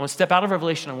 I want to step out of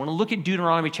Revelation. I want to look at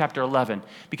Deuteronomy chapter 11.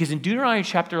 Because in Deuteronomy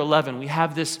chapter 11, we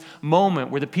have this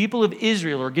moment where the people of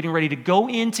Israel are getting ready to go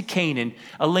into Canaan,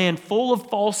 a land full of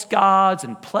false gods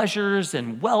and pleasures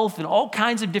and wealth and all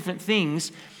kinds of different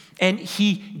things. And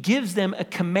he gives them a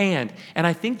command. And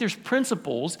I think there's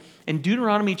principles in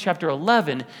Deuteronomy chapter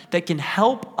 11 that can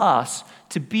help us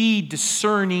to be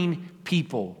discerning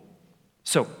people.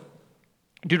 So,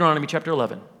 Deuteronomy chapter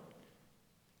 11.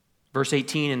 Verse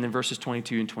 18 and then verses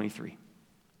 22 and 23.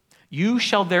 You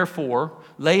shall therefore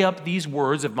lay up these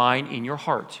words of mine in your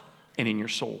heart and in your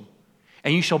soul,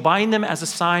 And you shall bind them as a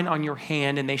sign on your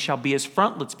hand, and they shall be as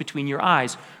frontlets between your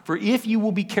eyes. For if you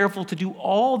will be careful to do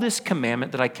all this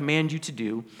commandment that I command you to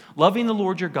do, loving the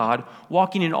Lord your God,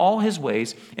 walking in all his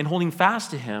ways, and holding fast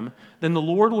to him, then the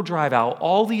Lord will drive out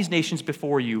all these nations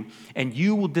before you, and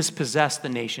you will dispossess the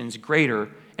nations greater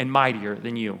and mightier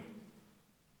than you.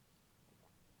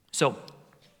 So,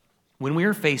 when we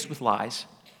are faced with lies,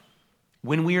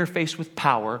 when we are faced with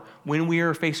power, when we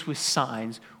are faced with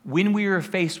signs, when we are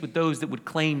faced with those that would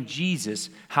claim Jesus,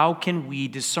 how can we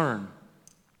discern?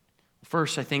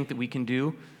 First, I think that we can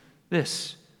do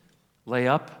this: lay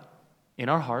up in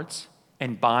our hearts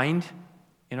and bind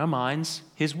in our minds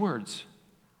his words.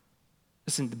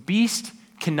 Listen, the beast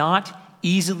cannot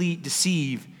easily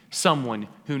deceive someone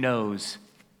who knows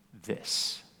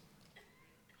this.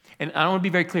 And I want to be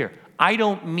very clear. I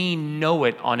don't mean know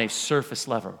it on a surface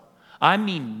level. I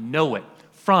mean know it,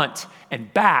 front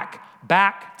and back,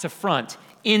 back to front,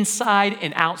 inside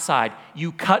and outside.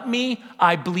 You cut me,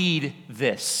 I bleed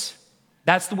this.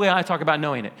 That's the way I talk about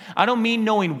knowing it. I don't mean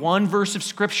knowing one verse of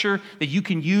Scripture that you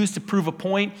can use to prove a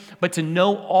point, but to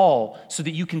know all so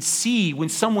that you can see when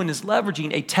someone is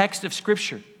leveraging a text of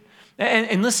Scripture.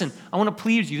 And listen, I want to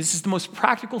plead with you. This is the most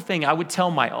practical thing I would tell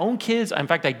my own kids. In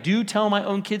fact, I do tell my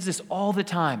own kids this all the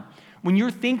time. When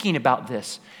you're thinking about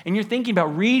this and you're thinking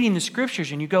about reading the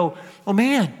Scriptures and you go, oh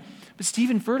man, but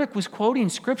Stephen Furtick was quoting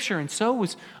Scripture and so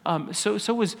was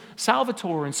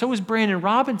Salvatore and so was Brandon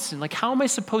Robinson. Like, how am I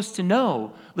supposed to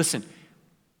know? Listen,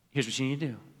 here's what you need to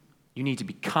do. You need to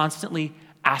be constantly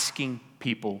asking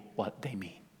people what they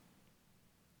mean.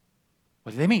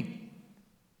 What do they mean?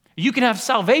 You can have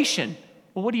salvation.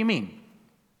 Well, what do you mean?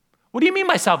 What do you mean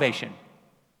by salvation?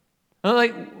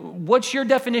 Like, what's your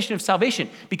definition of salvation?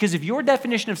 Because if your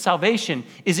definition of salvation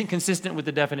isn't consistent with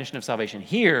the definition of salvation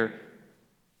here,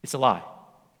 it's a lie.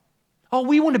 Oh,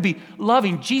 we want to be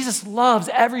loving. Jesus loves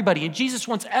everybody, and Jesus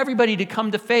wants everybody to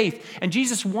come to faith. And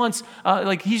Jesus wants,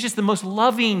 he's just the most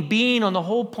loving being on the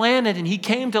whole planet, and he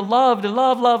came to love,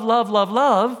 love, love,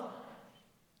 love.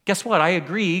 Guess what? I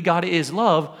agree, God is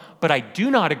love, but I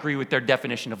do not agree with their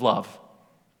definition of love.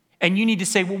 And you need to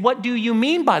say, well, what do you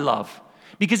mean by love?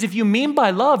 Because if you mean by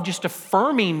love just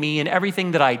affirming me in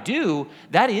everything that I do,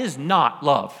 that is not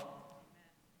love.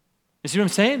 You see what I'm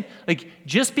saying? Like,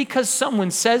 just because someone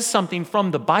says something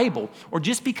from the Bible, or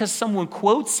just because someone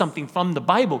quotes something from the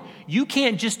Bible, you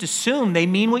can't just assume they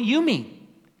mean what you mean.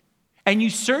 And you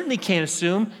certainly can't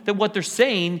assume that what they're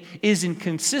saying is in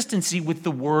consistency with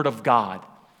the Word of God.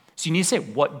 So you need to say,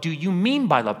 what do you mean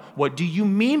by love? What do you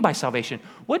mean by salvation?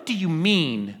 What do you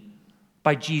mean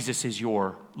by Jesus is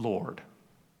your Lord?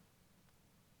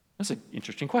 That's an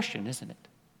interesting question, isn't it?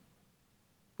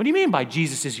 What do you mean by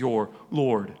Jesus is your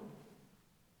Lord?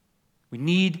 We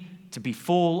need to be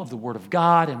full of the Word of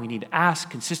God, and we need to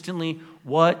ask consistently,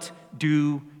 what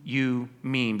do you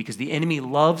mean? Because the enemy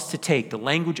loves to take the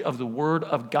language of the Word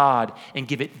of God and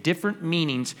give it different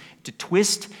meanings to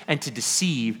twist and to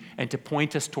deceive and to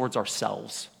point us towards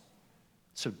ourselves.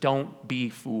 So don't be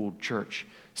fooled, church.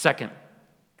 Second,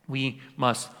 we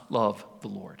must love the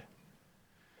Lord.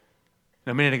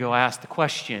 A minute ago, I asked the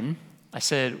question. I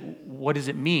said, what does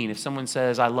it mean if someone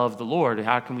says, I love the Lord?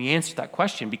 How can we answer that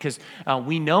question? Because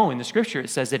we know in the Scripture it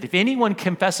says that if anyone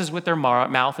confesses with their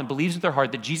mouth and believes with their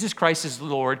heart that Jesus Christ is the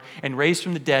Lord and raised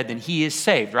from the dead, then he is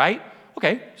saved, right?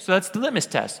 Okay, so that's the litmus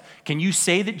test. Can you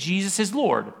say that Jesus is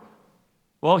Lord?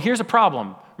 Well, here's a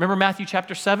problem. Remember Matthew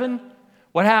chapter 7?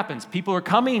 What happens? People are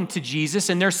coming to Jesus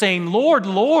and they're saying, Lord,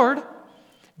 Lord,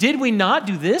 did we not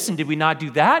do this, and did we not do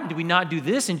that, and did we not do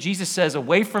this? And Jesus says,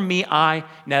 away from me, I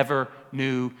never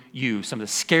knew you. Some of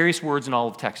the scariest words in all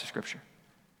of text of Scripture.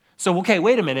 So, okay,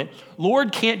 wait a minute.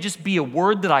 Lord can't just be a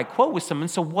word that I quote with someone,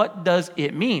 so what does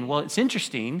it mean? Well, it's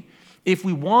interesting. If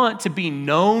we want to be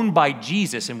known by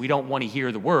Jesus, and we don't want to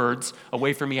hear the words,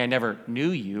 away from me, I never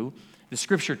knew you, the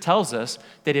Scripture tells us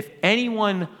that if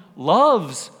anyone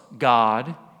loves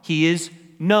God, he is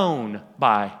known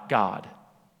by God.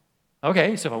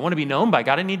 Okay, so if I want to be known by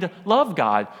God, I need to love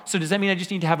God. So does that mean I just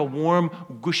need to have a warm,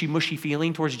 gushy, mushy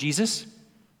feeling towards Jesus?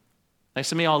 Like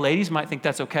some of y'all ladies might think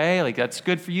that's okay. Like that's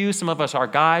good for you. Some of us, our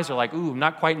guys, are like, ooh, I'm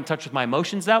not quite in touch with my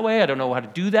emotions that way. I don't know how to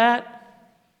do that.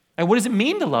 And what does it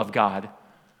mean to love God?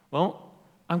 Well,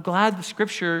 I'm glad the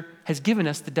Scripture has given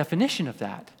us the definition of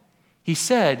that. He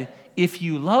said, if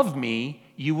you love me,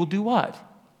 you will do what?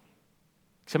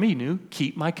 Some of you knew,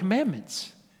 keep my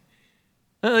commandments.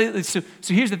 So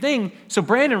here's the thing. So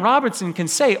Brandon Robinson can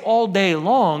say all day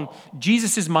long,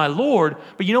 Jesus is my Lord.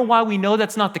 But you know why we know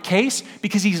that's not the case?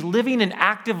 Because he's living an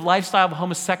active lifestyle of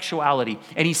homosexuality.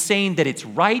 And he's saying that it's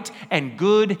right and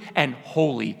good and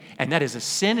holy. And that is a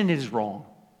sin and it is wrong.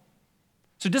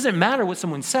 So it doesn't matter what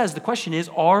someone says. The question is,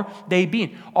 are they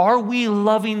being? Are we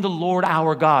loving the Lord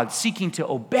our God, seeking to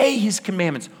obey his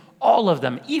commandments, all of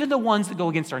them, even the ones that go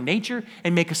against our nature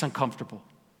and make us uncomfortable?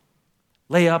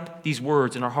 Lay up these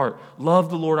words in our heart.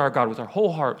 Love the Lord our God with our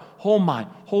whole heart, whole mind,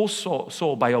 whole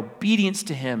soul by obedience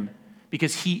to him,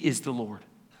 because he is the Lord.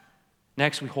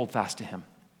 Next, we hold fast to him.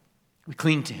 We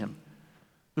cling to him,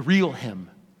 the real him,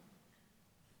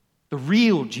 the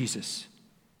real Jesus.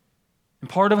 And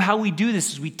part of how we do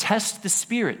this is we test the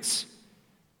spirits.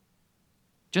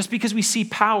 Just because we see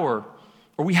power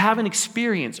or we have an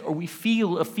experience or we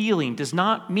feel a feeling does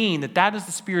not mean that that is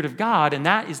the Spirit of God and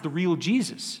that is the real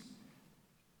Jesus.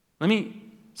 Let me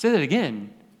say that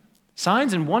again.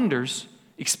 Signs and wonders,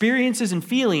 experiences and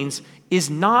feelings is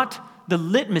not the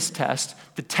litmus test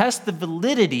to test the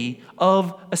validity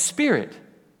of a spirit.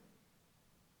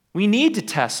 We need to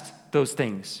test those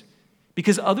things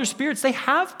because other spirits, they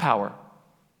have power.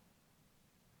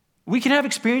 We can have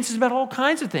experiences about all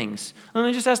kinds of things. Let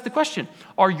me just ask the question,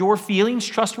 are your feelings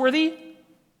trustworthy?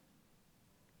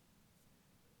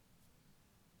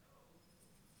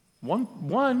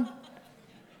 One.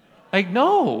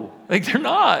 No, they're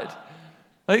not.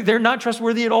 They're not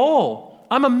trustworthy at all.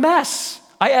 I'm a mess.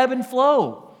 I ebb and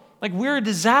flow. We're a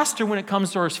disaster when it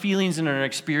comes to our feelings and our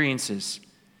experiences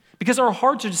because our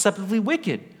hearts are deceptively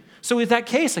wicked. So in that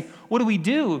case, what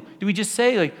do? Do we just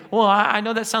say, well, I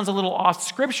know that sounds a little off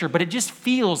scripture, but it just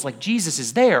feels like Jesus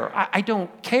is there. I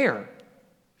don't care.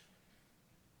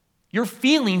 Your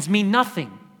feelings mean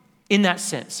nothing in that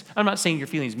sense. I'm not saying your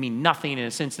feelings mean nothing in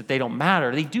a sense that they don't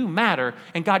matter. They do matter,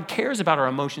 and God cares about our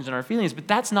emotions and our feelings, but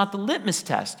that's not the litmus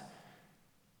test.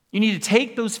 You need to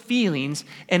take those feelings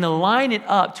and align it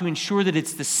up to ensure that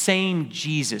it's the same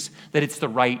Jesus, that it's the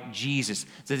right Jesus,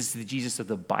 that it's the Jesus of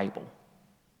the Bible.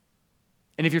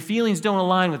 And if your feelings don't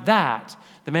align with that,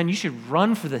 then man, you should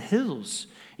run for the hills.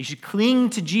 You should cling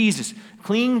to Jesus,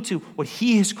 cling to what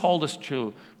he has called us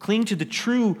to, cling to the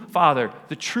true Father,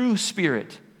 the true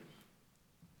Spirit.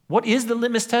 What is the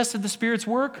litmus test of the Spirit's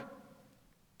work?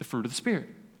 The fruit of the Spirit.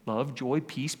 Love, joy,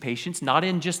 peace, patience, not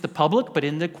in just the public, but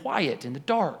in the quiet, in the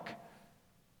dark.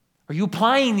 Are you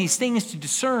applying these things to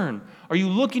discern? Are you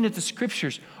looking at the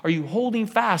scriptures? Are you holding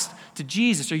fast to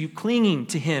Jesus? Are you clinging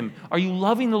to him? Are you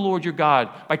loving the Lord your God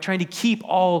by trying to keep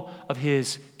all of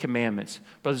his commandments?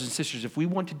 Brothers and sisters, if we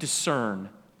want to discern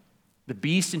the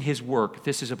beast and his work,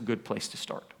 this is a good place to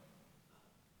start.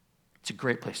 It's a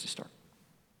great place to start.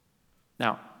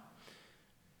 Now,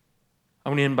 I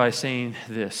want to end by saying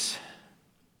this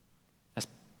as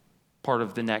part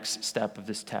of the next step of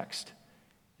this text,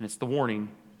 and it's the warning: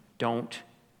 don't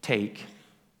take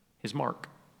his mark.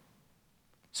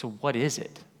 So what is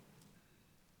it?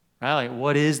 Right?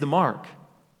 What is the mark?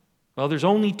 Well, there's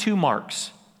only two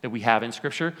marks that we have in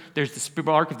Scripture. There's the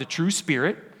mark of the true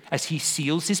Spirit, as he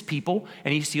seals his people,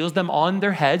 and he seals them on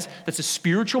their heads. That's a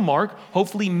spiritual mark.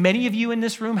 Hopefully many of you in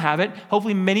this room have it.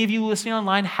 Hopefully many of you listening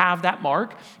online have that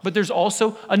mark. But there's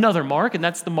also another mark, and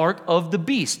that's the mark of the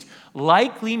beast.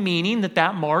 Likely meaning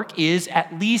that mark is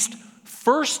at least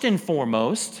first and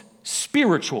foremost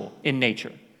spiritual in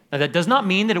nature. Now, that does not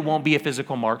mean that it won't be a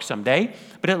physical mark someday,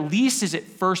 but at least is it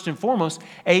first and foremost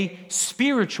a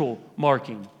spiritual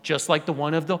marking, just like the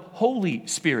one of the Holy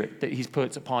Spirit that he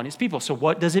puts upon his people. So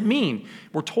what does it mean?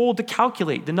 We're told to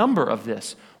calculate the number of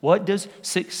this. What does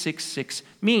 666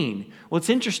 mean? Well, it's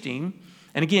interesting.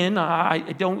 And again,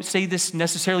 I don't say this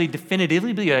necessarily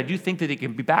definitively, but I do think that it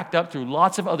can be backed up through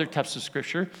lots of other texts of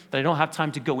Scripture that I don't have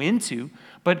time to go into.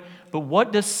 But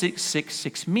what does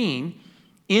 666 mean?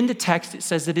 In the text, it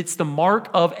says that it's the mark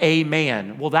of a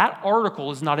man. Well, that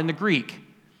article is not in the Greek,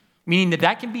 meaning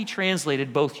that can be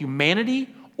translated both humanity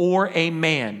or a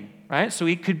man, right? So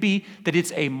it could be that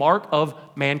it's a mark of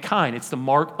mankind. It's the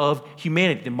mark of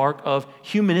humanity, the mark of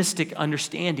humanistic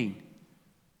understanding.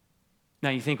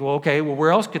 Now you think, well, okay,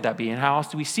 where else could that be? And how else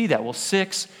do we see that? Well,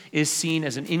 6 is seen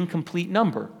as an incomplete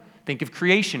number. Think of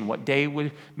creation. What day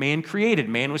was man created?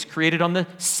 Man was created on the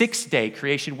 6th day.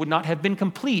 Creation would not have been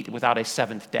complete without a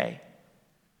 7th day.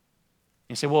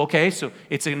 You say, well, okay, so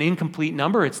it's an incomplete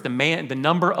number. It's the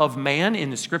number of man in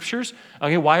the Scriptures.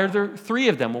 Okay, why are there 3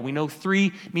 of them? Well, we know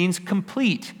 3 means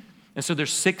complete. And so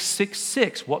there's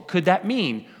 666. What could that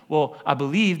mean? Well, I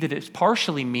believe that it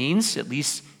partially means, at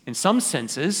least in some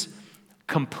senses,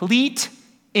 complete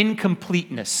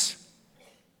incompleteness.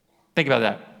 Think about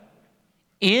that.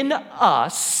 In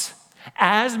us,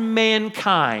 as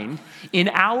mankind, in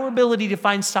our ability to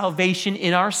find salvation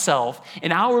in ourselves,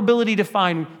 in our ability to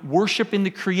find worship in the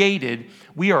created,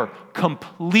 we are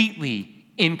completely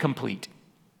incomplete.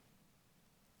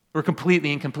 We're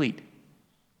completely incomplete.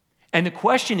 And the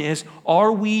question is,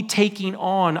 are we taking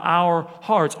on our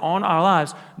hearts, on our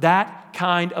lives, that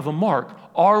kind of a mark?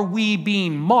 Are we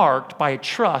being marked by a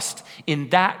trust in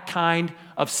that kind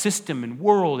of system and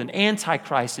world and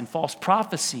antichrist and false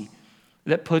prophecy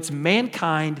that puts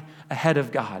mankind ahead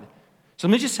of God? So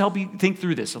let me just help you think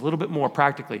through this a little bit more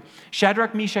practically.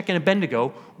 Shadrach, Meshach, and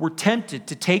Abednego were tempted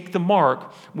to take the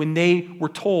mark when they were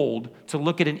told to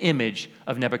look at an image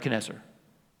of Nebuchadnezzar.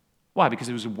 Why? Because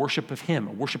it was a worship of him,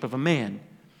 a worship of a man.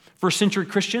 First century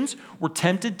Christians were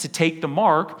tempted to take the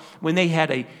mark when they had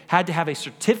to have a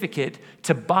certificate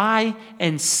to buy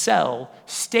and sell,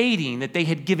 stating that they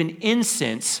had given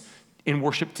incense in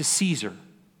worship to Caesar.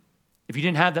 If you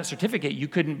didn't have that certificate, you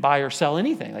couldn't buy or sell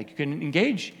anything. Like, you couldn't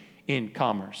engage in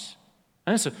commerce.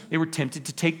 And so they were tempted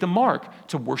to take the mark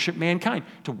to worship mankind,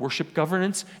 to worship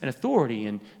governance and authority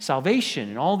and salvation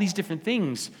and all these different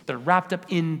things that are wrapped up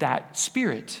in that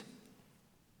spirit.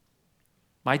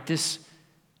 Might this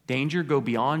danger go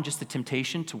beyond just the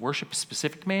temptation to worship a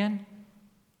specific man?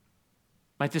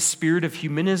 Might this spirit of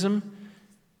humanism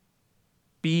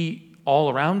be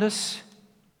all around us?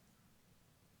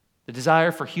 The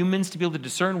desire for humans to be able to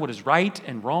discern what is right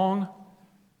and wrong.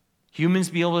 Humans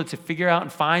be able to figure out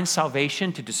and find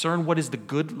salvation, to discern what is the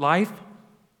good life.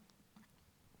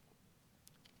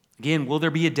 Again, will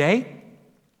there be a day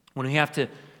when we have to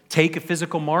take a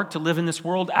physical mark to live in this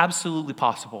world? Absolutely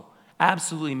possible.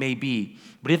 Absolutely may be.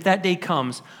 But if that day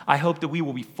comes, I hope that we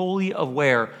will be fully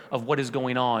aware of what is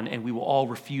going on and we will all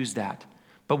refuse that.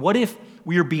 But what if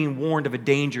we are being warned of a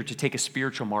danger to take a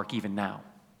spiritual mark even now?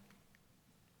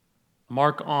 A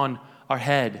mark on our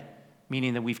head,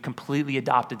 meaning that we've completely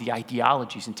adopted the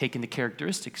ideologies and taken the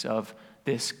characteristics of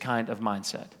this kind of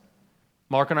mindset.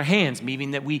 Mark on our hands,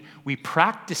 meaning that we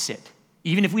practice it.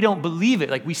 Even if we don't believe it,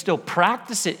 like, we still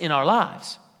practice it in our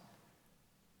lives.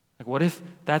 Like, what if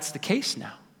that's the case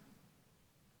now?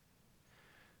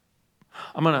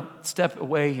 I'm going to step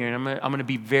away here, and I'm going to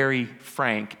be very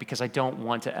frank, because I don't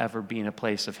want to ever be in a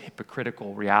place of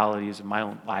hypocritical realities of my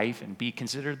own life and be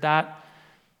considered that.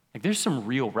 Like, there's some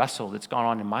real wrestle that's gone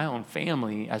on in my own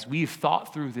family as we've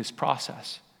thought through this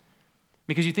process.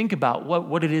 Because you think about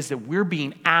what it is that we're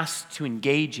being asked to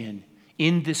engage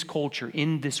in this culture,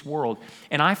 in this world.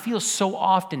 And I feel so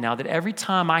often now that every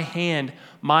time I hand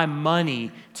my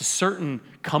money to certain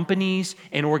companies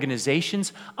and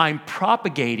organizations, I'm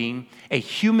propagating a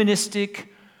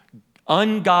humanistic,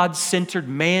 un-God-centered,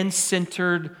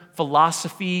 man-centered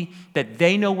philosophy that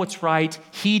they know what's right,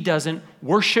 he doesn't,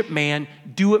 worship man,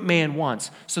 do what man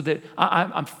wants. So that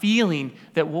I'm feeling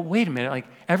that, well, wait a minute, like,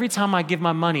 every time I give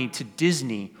my money to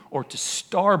Disney or to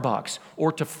Starbucks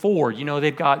or to Ford, you know,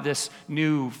 they've got this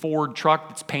new Ford truck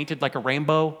that's painted like a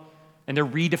rainbow, and they're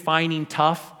redefining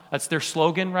tough. That's their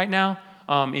slogan right now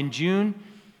in June.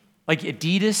 Like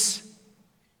Adidas,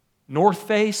 North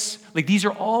Face, like, these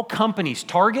are all companies.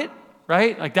 Target,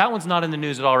 right? Like, that one's not in the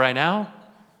news at all right now.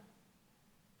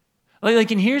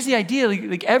 Like, and here's the idea,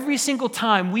 like every single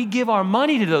time we give our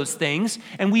money to those things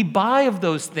and we buy of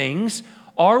those things,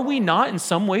 are we not in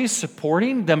some ways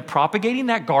supporting them propagating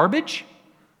that garbage?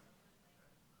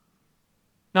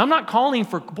 Now, I'm not calling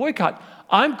for boycott.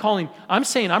 I'm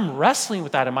saying I'm wrestling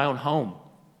with that in my own home.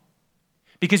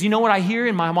 Because you know what I hear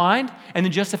in my mind? And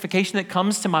the justification that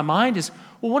comes to my mind is,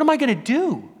 well, what am I going to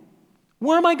do?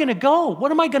 Where am I going to go?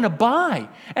 What am I going to buy?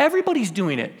 Everybody's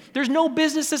doing it. There's no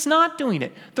business that's not doing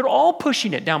it. They're all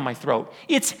pushing it down my throat.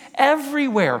 It's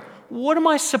everywhere. What am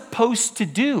I supposed to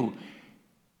do?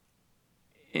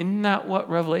 Isn't that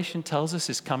what Revelation tells us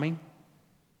is coming?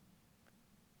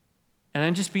 And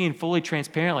I'm just being fully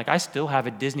transparent. Like, I still have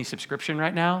a Disney subscription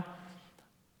right now.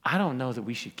 I don't know that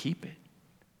we should keep it.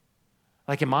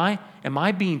 Like, am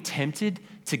I being tempted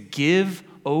to give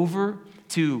over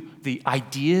to the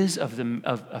ideas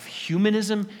of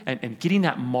humanism and getting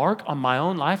that mark on my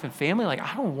own life and family? Like,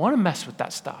 I don't want to mess with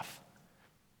that stuff.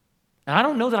 And I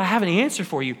don't know that I have an answer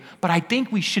for you, but I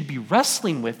think we should be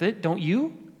wrestling with it, don't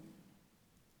you?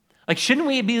 Like, shouldn't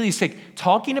we be at least like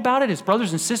talking about it as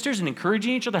brothers and sisters and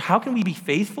encouraging each other? How can we be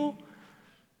faithful?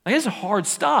 Like, this is hard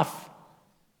stuff.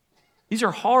 These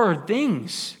are hard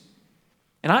things.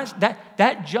 And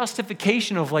that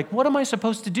justification of, like, what am I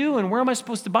supposed to do and where am I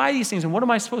supposed to buy these things and what am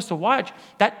I supposed to watch,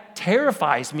 that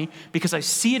terrifies me because I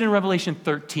see it in Revelation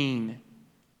 13.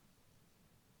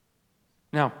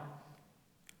 Now,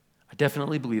 I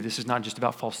definitely believe this is not just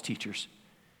about false teachers.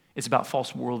 It's about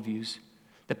false worldviews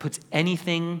that puts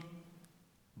anything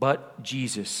but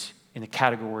Jesus in the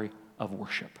category of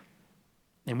worship.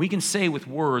 And we can say with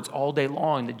words all day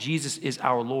long that Jesus is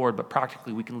our Lord, but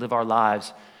practically we can live our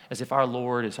lives as if our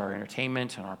Lord is our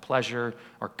entertainment and our pleasure,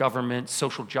 our government,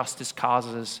 social justice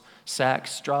causes,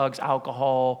 sex, drugs,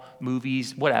 alcohol,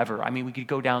 movies, whatever. I mean, we could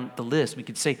go down the list. We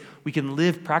could say we can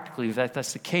live practically if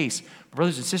that's the case. But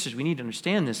brothers and sisters, we need to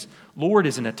understand this. Lord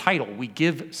isn't a title we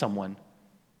give someone.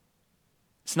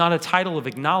 It's not a title of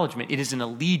acknowledgement. It is an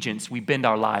allegiance we bend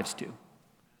our lives to.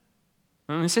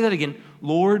 Let me say that again.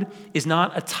 Lord is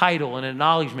not a title, an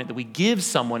acknowledgement that we give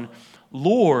someone.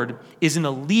 Lord is an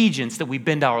allegiance that we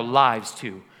bend our lives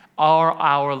to. Are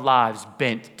our lives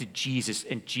bent to Jesus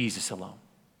and Jesus alone?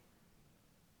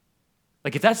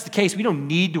 Like if that's the case, we don't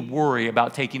need to worry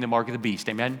about taking the mark of the beast,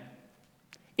 amen?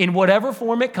 In whatever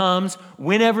form it comes,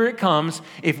 whenever it comes,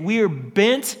 if we are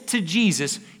bent to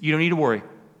Jesus, you don't need to worry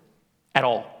at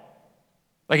all.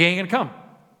 Like it ain't gonna come.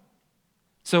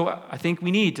 So I think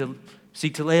we need to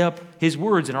seek to lay up his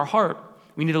words in our heart.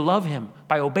 We need to love him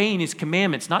by obeying his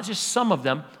commandments, not just some of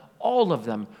them, all of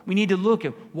them. We need to look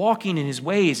at walking in his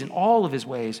ways, in all of his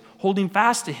ways, holding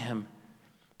fast to him,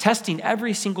 testing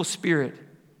every single spirit.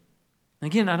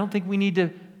 And again, I don't think we need to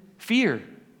fear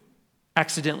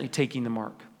accidentally taking the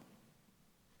mark.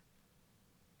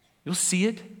 You'll see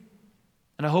it,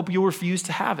 and I hope you'll refuse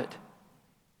to have it.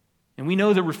 And we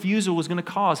know that refusal is going to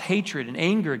cause hatred and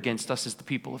anger against us as the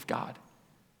people of God.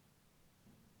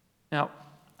 Now,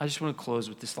 I just want to close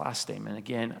with this last statement.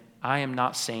 Again, I am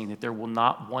not saying that there will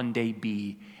not one day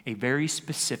be a very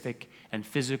specific and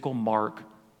physical mark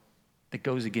that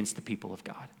goes against the people of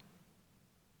God.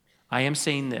 I am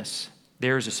saying this,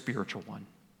 there is a spiritual one.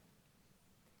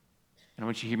 And I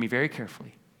want you to hear me very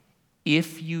carefully.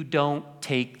 If you don't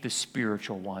take the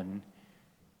spiritual one,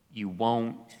 you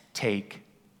won't take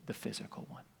the physical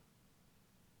one.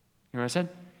 You know what I said?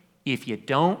 If you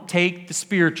don't take the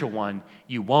spiritual one,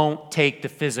 you won't take the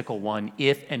physical one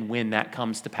if and when that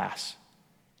comes to pass.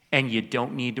 And you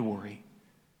don't need to worry.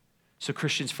 So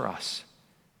Christians, for us,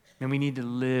 and we need to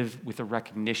live with a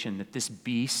recognition that this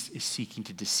beast is seeking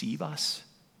to deceive us,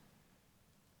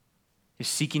 is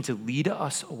seeking to lead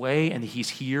us away, and that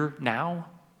he's here now.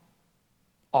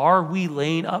 Are we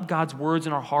laying up God's words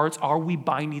in our hearts? Are we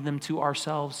binding them to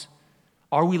ourselves?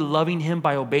 Are we loving him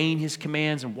by obeying his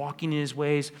commands and walking in his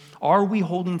ways? Are we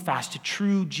holding fast to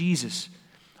true Jesus?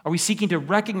 Are we seeking to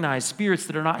recognize spirits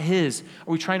that are not his?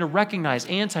 Are we trying to recognize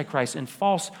antichrist and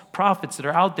false prophets that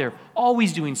are out there,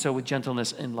 always doing so with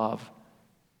gentleness and love?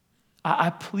 I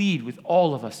plead with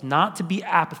all of us not to be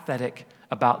apathetic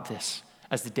about this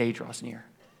as the day draws near.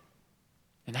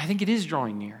 And I think it is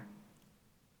drawing near.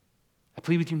 I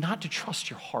plead with you not to trust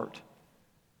your heart.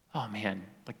 Oh man,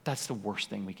 like that's the worst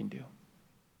thing we can do.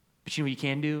 But you know what you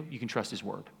can do? You can trust his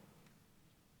word.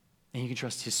 And you can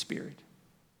trust his spirit.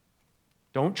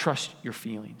 Don't trust your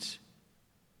feelings.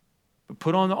 But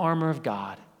put on the armor of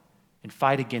God and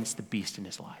fight against the beast and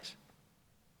his lies.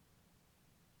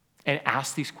 And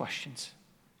ask these questions.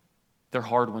 They're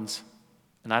hard ones,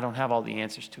 and I don't have all the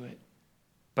answers to it.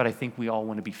 But I think we all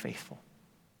want to be faithful.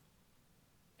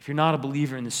 If you're not a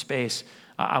believer in this space,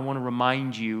 I want to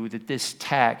remind you that this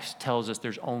text tells us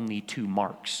there's only two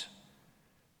marks.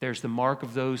 There's the mark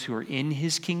of those who are in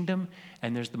his kingdom,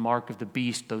 and there's the mark of the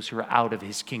beast, those who are out of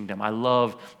his kingdom. I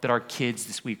love that our kids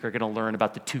this week are going to learn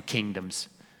about the two kingdoms,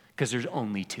 because there's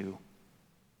only two.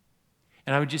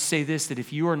 And I would just say this, that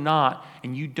if you are not,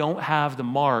 and you don't have the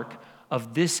mark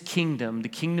of this kingdom, the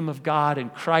kingdom of God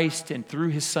and Christ and through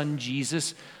his son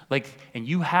Jesus, and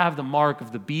you have the mark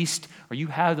of the beast, or you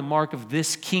have the mark of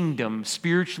this kingdom,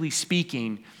 spiritually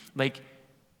speaking,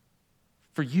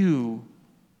 for you,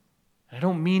 I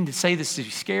don't mean to say this to be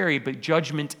scary, but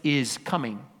judgment is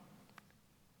coming.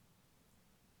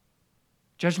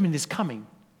 Judgment is coming.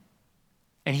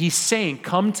 And he's saying,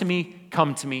 come to me,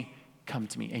 come to me, come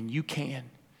to me. And you can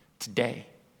today.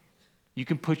 You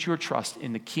can put your trust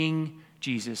in the King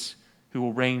Jesus who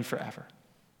will reign forever.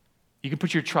 You can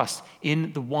put your trust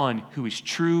in the one who is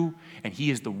true, and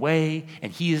he is the way,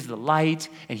 and he is the light,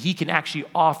 and he can actually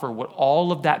offer what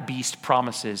all of that beast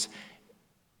promises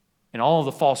and all of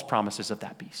the false promises of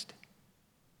that beast.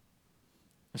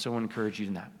 And so I want to encourage you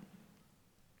in that.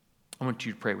 I want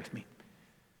you to pray with me.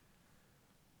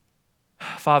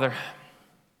 Father,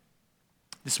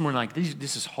 this morning,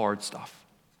 this is hard stuff.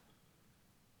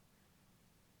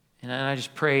 And I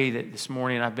just pray that this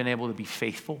morning I've been able to be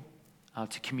faithful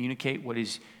to communicate what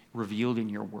is revealed in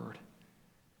your word.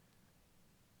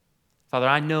 Father,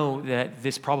 I know that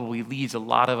this probably leads a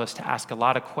lot of us to ask a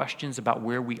lot of questions about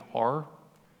where we are,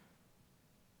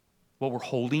 what we're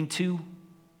holding to,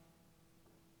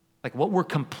 what we're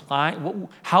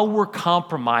how we're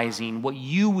compromising what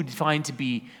you would find to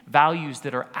be values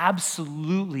that are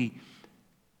absolutely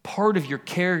part of your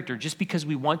character just because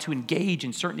we want to engage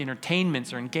in certain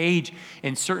entertainments or engage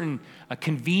in certain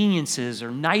conveniences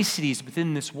or niceties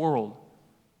within this world.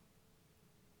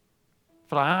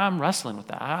 But I'm wrestling with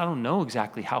that. I don't know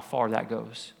exactly how far that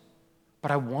goes.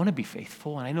 But I want to be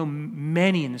faithful, and I know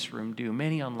many in this room do,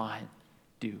 many online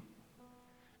do.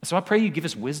 And so I pray you give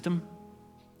us wisdom.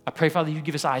 I pray, Father, you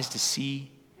give us eyes to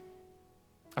see.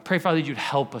 I pray, Father, you'd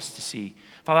help us to see.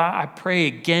 Father, I pray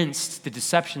against the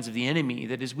deceptions of the enemy,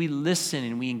 that as we listen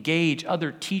and we engage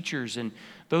other teachers and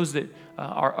those that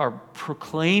are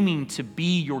proclaiming to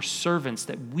be your servants,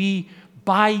 that we,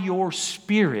 by your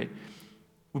Spirit,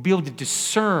 will be able to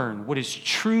discern what is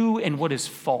true and what is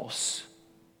false.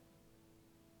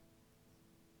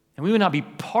 And we would not be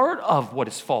part of what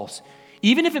is false.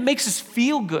 Even if it makes us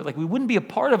feel good, like we wouldn't be a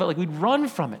part of it, like we'd run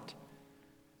from it.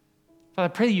 Father, I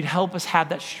pray that you'd help us have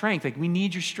that strength. Like we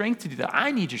need your strength to do that.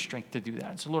 I need your strength to do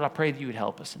that. And so Lord, I pray that you would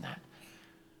help us in that.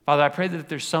 Father, I pray that if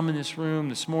there's some in this room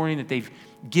this morning that they've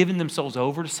given themselves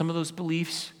over to some of those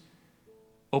beliefs,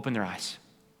 open their eyes.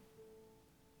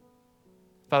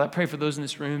 Father, I pray for those in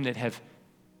this room that have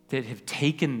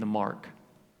taken the mark.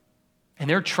 And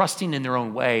they're trusting in their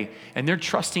own way. And they're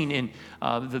trusting in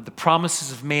the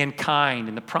promises of mankind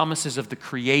and the promises of the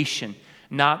creation,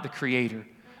 not the Creator.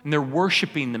 And they're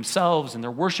worshiping themselves and they're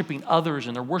worshiping others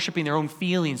and they're worshiping their own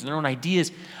feelings and their own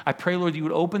ideas. I pray, Lord, you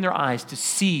would open their eyes to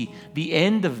see the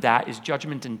end of that is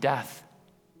judgment and death.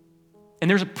 And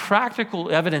there's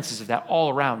practical evidences of that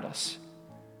all around us.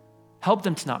 Help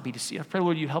them to not be deceived. I pray,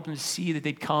 Lord, you'd help them to see that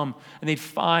they'd come and they'd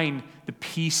find the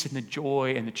peace and the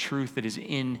joy and the truth that is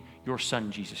in your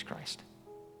Son, Jesus Christ.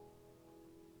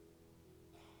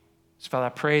 So, Father, I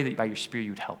pray that by your Spirit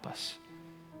you would help us.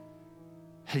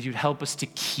 That you'd help us to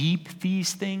keep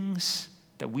these things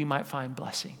that we might find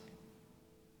blessing.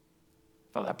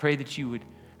 Father, I pray that you would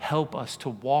help us to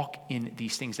walk in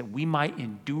these things that we might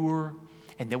endure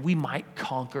and that we might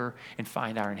conquer and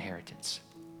find our inheritance.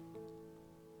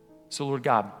 So, Lord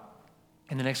God,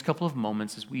 in the next couple of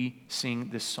moments as we sing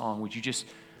this song, would you just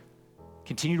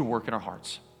continue to work in our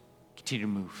hearts, continue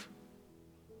to move,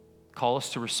 call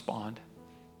us to respond.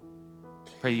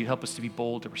 Pray that you'd help us to be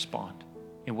bold to respond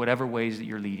in whatever ways that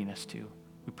you're leading us to.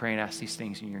 We pray and ask these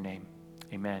things in your name.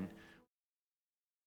 Amen.